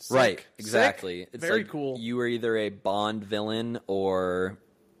 Sick. Right, exactly. Sick. It's Very like cool. You were either a Bond villain or,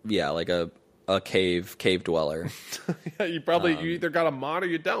 yeah, like a cave dweller. Yeah, you either got a mod or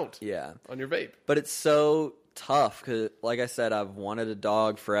you don't. Yeah. On your vape. But it's so tough because, like I said, I've wanted a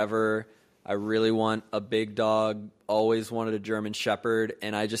dog forever. I really want a big dog. Always wanted a German Shepherd,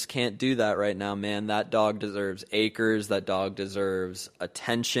 and I just can't do that right now, man. That dog deserves acres. That dog deserves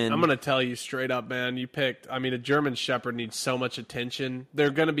attention. I'm going to tell you straight up, man. A German Shepherd needs so much attention.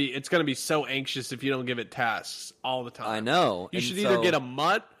 It's going to be so anxious if you don't give it tasks all the time. I know. You should either get a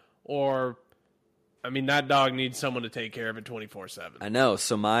mutt or, that dog needs someone to take care of it 24/7. I know.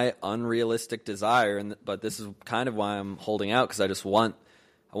 So my unrealistic desire, but this is kind of why I'm holding out, because I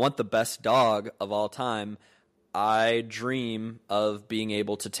I want the best dog of all time. I dream of being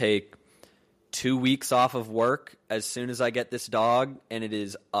able to take 2 weeks off of work as soon as I get this dog, and it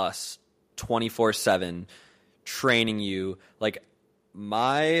is us 24/7 training you. Like,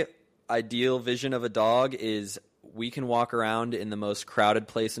 my ideal vision of a dog is we can walk around in the most crowded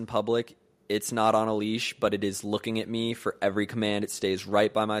place in public. It's not on a leash, but it is looking at me for every command. It stays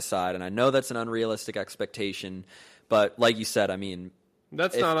right by my side. And I know that's an unrealistic expectation, but like you said, I mean...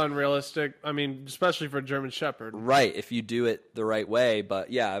 That's not unrealistic. I mean, especially for a German Shepherd. Right, if you do it the right way.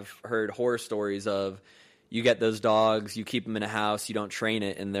 But yeah, I've heard horror stories of you get those dogs, you keep them in a house, you don't train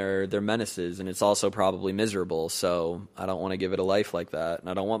it, and they're menaces, and it's also probably miserable. So I don't want to give it a life like that, and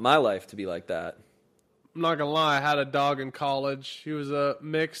I don't want my life to be like that. I'm not gonna lie, I had a dog in college. He was a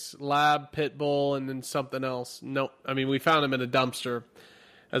mixed lab, pit bull, and then something else. No, I mean, we found him in a dumpster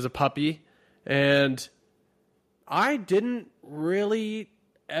as a puppy, and I didn't really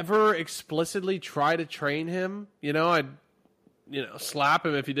ever explicitly try to train him. You know, I'd slap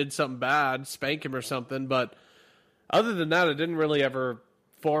him if he did something bad, spank him or something, but other than that, I didn't really ever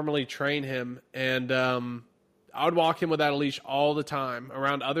formally train him, and I would walk him without a leash all the time,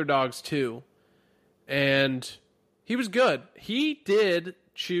 around other dogs too. And he was good. He did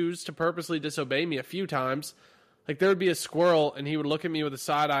choose to purposely disobey me a few times. Like, there would be a squirrel, and he would look at me with a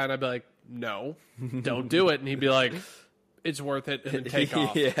side eye, and I'd be like, no, don't do it. And he'd be like, it's worth it, and then take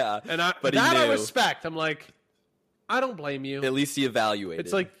off. Yeah. And but I respect. I'm like, I don't blame you. At least he evaluated.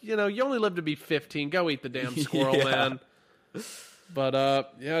 It's like, you only live to be 15. Go eat the damn squirrel, man.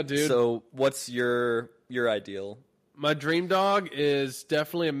 But, yeah, dude. So what's your ideal? My dream dog is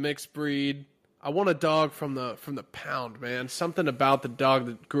definitely a mixed breed. I want a dog from the pound, man. Something about the dog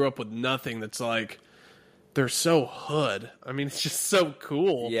that grew up with nothing that's like, they're so hood. I mean, it's just so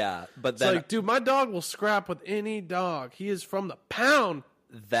cool. Yeah, but it's like, dude, my dog will scrap with any dog. He is from the pound.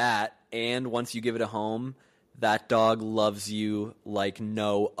 That, and once you give it a home, that dog loves you like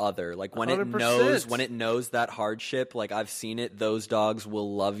no other. Like, when 100%. it knows that hardship, like, I've seen it, those dogs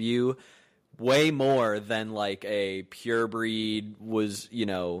will love you way more than like a pure breed was,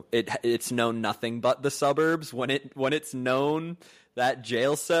 it's known nothing but the suburbs. When it's known that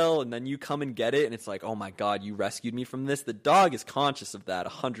jail cell, and then you come and get it, and it's like, oh my God, you rescued me from this. The dog is conscious of that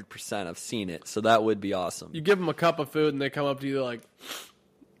 100%. I've seen it. So that would be awesome. You give them a cup of food, and they come up to you like,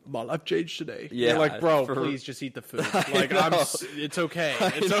 my life changed today. Yeah, you're like, bro, please just eat the food. Like, it's okay.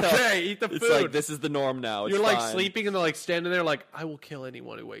 It's okay. Eat the food. It's like, this is the norm now. It's You're like fine. sleeping, and they're like standing there like, I will kill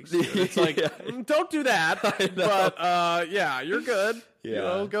anyone who wakes you. It's like, don't do that. But yeah, you're good.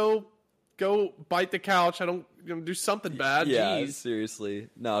 Yeah. Go bite the couch. I don't do something bad. Yeah, Jeez. seriously.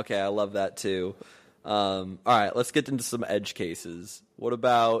 No, okay, I love that too. All right, let's get into some edge cases. What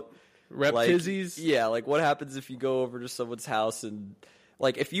about Reptizies? Yeah, like, what happens if you go over to someone's house and,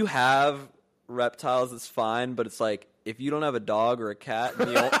 like, if you have reptiles, it's fine, but it's like, if you don't have a dog or a cat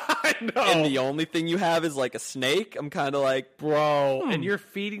and the only thing you have is like a snake, I'm kind of like, bro, and you're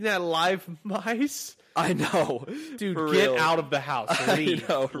feeding that live mice? I know. Dude, for get real. out of the house. Leave.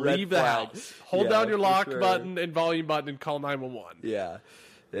 I know, red Leave the flag. house. Hold Yeah, down your for lock sure. button and volume button and call 911. Yeah.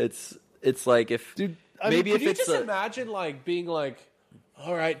 It's like, if Dude, maybe could if you it's just imagine like being like,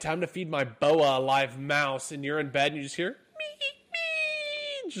 all right, time to feed my boa a live mouse, and you're in bed and you just hear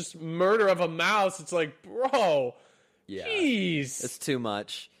just murder of a mouse. It's like, bro, yeah, jeez. it's too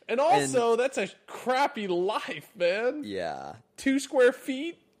much. And also, that's a crappy life, man. Yeah, 2 square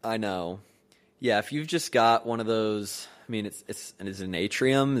feet. I know. Yeah, if you've just got one of those, I mean, it's an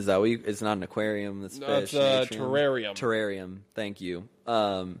atrium. Is that what you? It's not an aquarium. That's No, fish. it's a Atrium. terrarium. Terrarium. Thank you.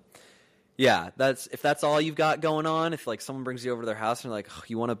 Yeah, if that's all you've got going on. If like someone brings you over to their house and they're like, oh,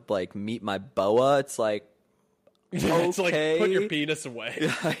 you want to like meet my boa? It's like, It's like, okay. put your penis away.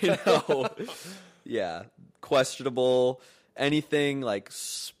 I know. Yeah, questionable. Anything like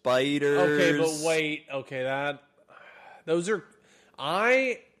spiders. Okay, but wait. Okay, those are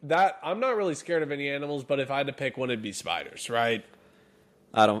I'm not really scared of any animals, but if I had to pick one, it'd be spiders, right?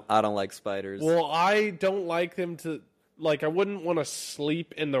 I don't like spiders. Well, I don't like them to like. I wouldn't want to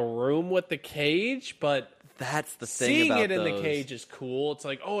sleep in the room with the cage, but that's the thing. seeing about it in those. the cage is cool. It's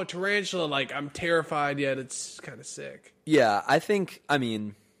like, oh, a tarantula. Like, I'm terrified, yet it's kind of sick. Yeah, I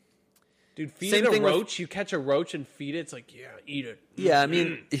mean. Dude, feed Same it a thing with- roach. You catch a roach and feed it. It's like, yeah, eat it. Yeah, I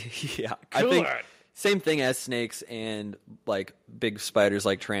mean, yeah. I think Good. same thing as snakes and like big spiders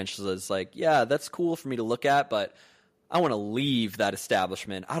like tarantulas. Like, yeah, that's cool for me to look at, but I want to leave that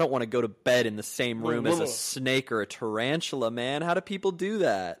establishment. I don't want to go to bed in the same room as a snake or a tarantula, man. How do people do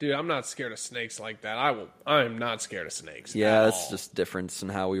that? Dude, I'm not scared of snakes like that. I am not scared of snakes. Yeah, at that's all. just difference in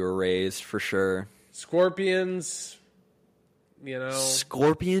how we were raised, for sure. Scorpions. you know.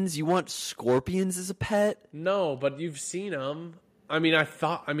 Scorpions? You want scorpions as a pet? No, but you've seen them.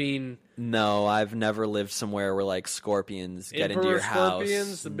 No, I've never lived somewhere where like scorpions get into your house.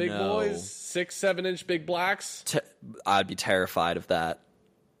 Scorpions, the big boys, 6-7 inch big blacks. I'd be terrified of that.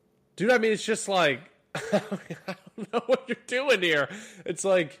 Dude, I mean, it's just like, I don't know what you're doing here. It's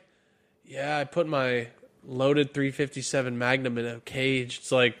like, yeah, I put my loaded 357 Magnum in a cage.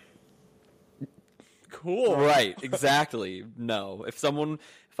 It's like, cool. Right, exactly. No. If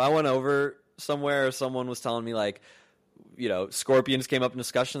I went over somewhere or someone was telling me like, you know, scorpions came up in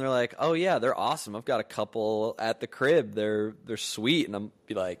discussion, they're like, oh yeah, they're awesome. I've got a couple at the crib. They're sweet. And I'm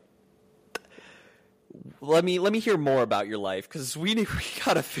be like, let me hear more about your life, because we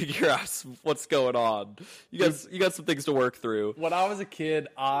gotta figure out what's going on. You got some things to work through. When I was a kid,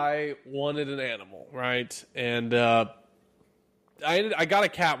 I wanted an animal, right? And I got a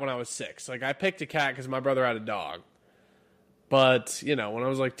cat when I was 6. Like, I picked a cat because my brother had a dog. But, you know, when I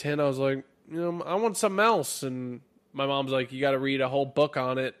was like 10, I was like, you know, I want something else. And my mom's like, you got to read a whole book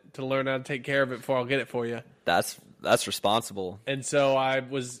on it to learn how to take care of it before I'll get it for you. That's responsible. And so I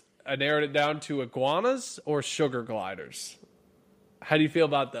narrowed it down to iguanas or sugar gliders. How do you feel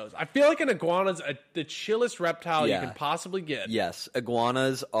about those? I feel like an iguana's the chillest reptile you can possibly get. Yes,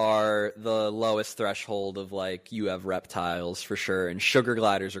 iguanas are the lowest threshold of like you have reptiles for sure, and sugar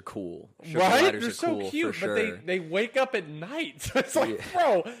gliders are cool. Sugar gliders They're are so cool, cute, for sure. but they wake up at night. It's like,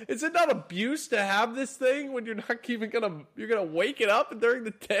 bro, is it not abuse to have this thing when you're not even you're gonna wake it up during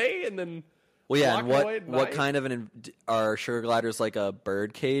the day and then? Well, yeah, and what kind of are sugar gliders, like a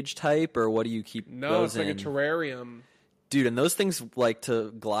bird cage type, or what do you keep those in? No, it's like a terrarium. Dude, and those things like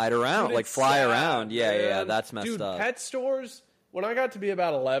to glide around, Dude, like fly sad, around. Yeah, man. yeah, that's messed Dude, up. Pet stores, when I got to be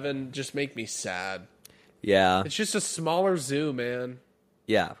about 11, just make me sad. Yeah. It's just a smaller zoo, man.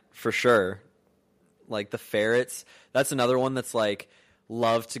 Yeah, for sure. Like the ferrets, that's another one that's like,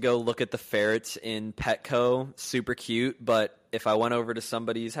 love to go look at the ferrets in Petco, super cute, but if I went over to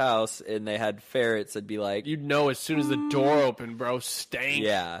somebody's house and they had ferrets, I'd be like, You'd know as soon as the door opened, bro. Stank.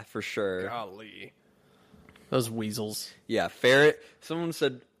 yeah, for sure. Golly. Those weasels. Yeah, ferret. Someone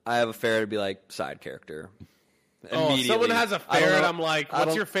said I have a ferret, I'd be like, side character. Oh, someone has a ferret. I'm like, what's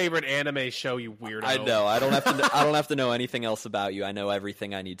don't- your favorite anime show, you weirdo? I know. I don't have to. I don't have to know anything else about you. I know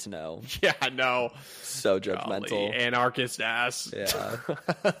everything I need to know. Yeah, I know. So judgmental. Golly, anarchist ass. Yeah.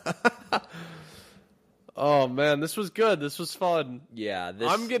 Oh man, this was good. This was fun. Yeah.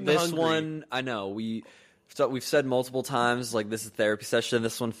 I'm getting this hungry. one. I know we've said multiple times like this is a therapy session.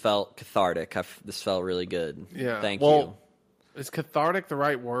 This one felt cathartic. This felt really good. Yeah. Thank you. Is cathartic the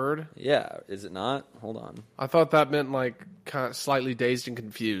right word? Yeah. Is it not? Hold on. I thought that meant like kind of slightly dazed and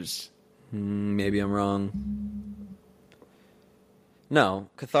confused. Maybe I'm wrong. No,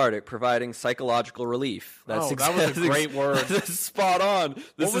 cathartic, providing psychological relief. That was a great word. That's spot on.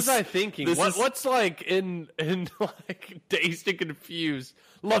 What was I thinking? What's like in like dazed and confused?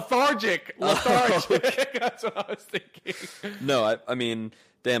 Lethargic. That's what I was thinking. No, I mean,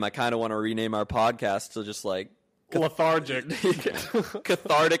 damn, I kind of want to rename our podcast to just like Lethargic.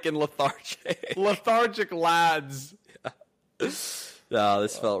 cathartic and lethargic. Lethargic lads. No,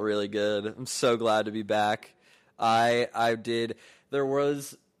 this felt really good. I'm so glad to be back. I did.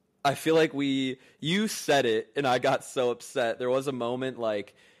 I feel like you said it and I got so upset. There was a moment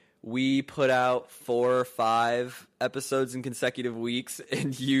like we put out 4 or 5 episodes in consecutive weeks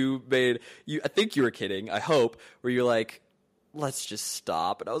and I think you were kidding, I hope, where you're like, let's just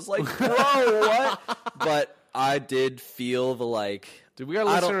stop. And I was like, bro, what? But I did feel the like, dude, we got a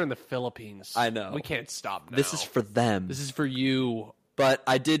listener in the Philippines. I know. We can't stop now. This is for them. This is for you. But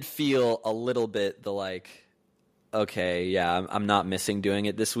I did feel a little bit the like, okay, yeah, I'm not missing doing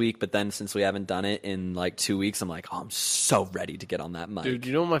it this week, but then since we haven't done it in like 2 weeks, I'm like, oh, I'm so ready to get on that mic. Dude,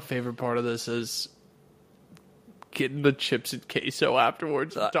 you know what my favorite part of this is? Getting the chips and queso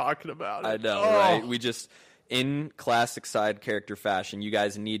afterwards and talking about it. I know, right? We just, in classic side character fashion, you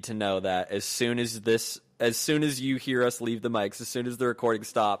guys need to know that as soon as you hear us leave the mics, as soon as the recording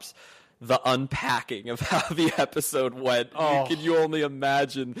stops, the unpacking of how the episode went, you only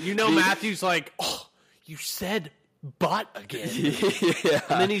imagine. You know, Matthew's like, oh, you said butt again. Yeah.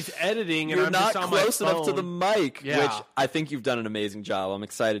 And then he's editing, and You're I'm not just on close my phone. enough to the mic, Yeah. which I think you've done an amazing job. I'm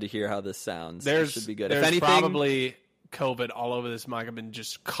excited to hear how this sounds. It should be good. There's If anything, probably COVID all over this mic. I've been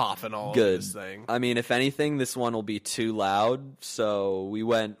just coughing all over this thing. I mean, if anything, this one will be too loud, so we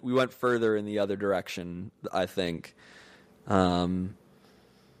went further in the other direction, I think. But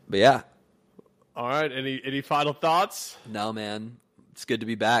yeah. All right. Any final thoughts? No, man. It's good to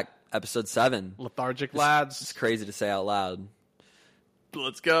be back. Episode 7. Lethargic lads. It's crazy to say out loud.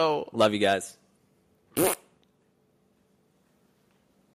 Let's go. Love you guys.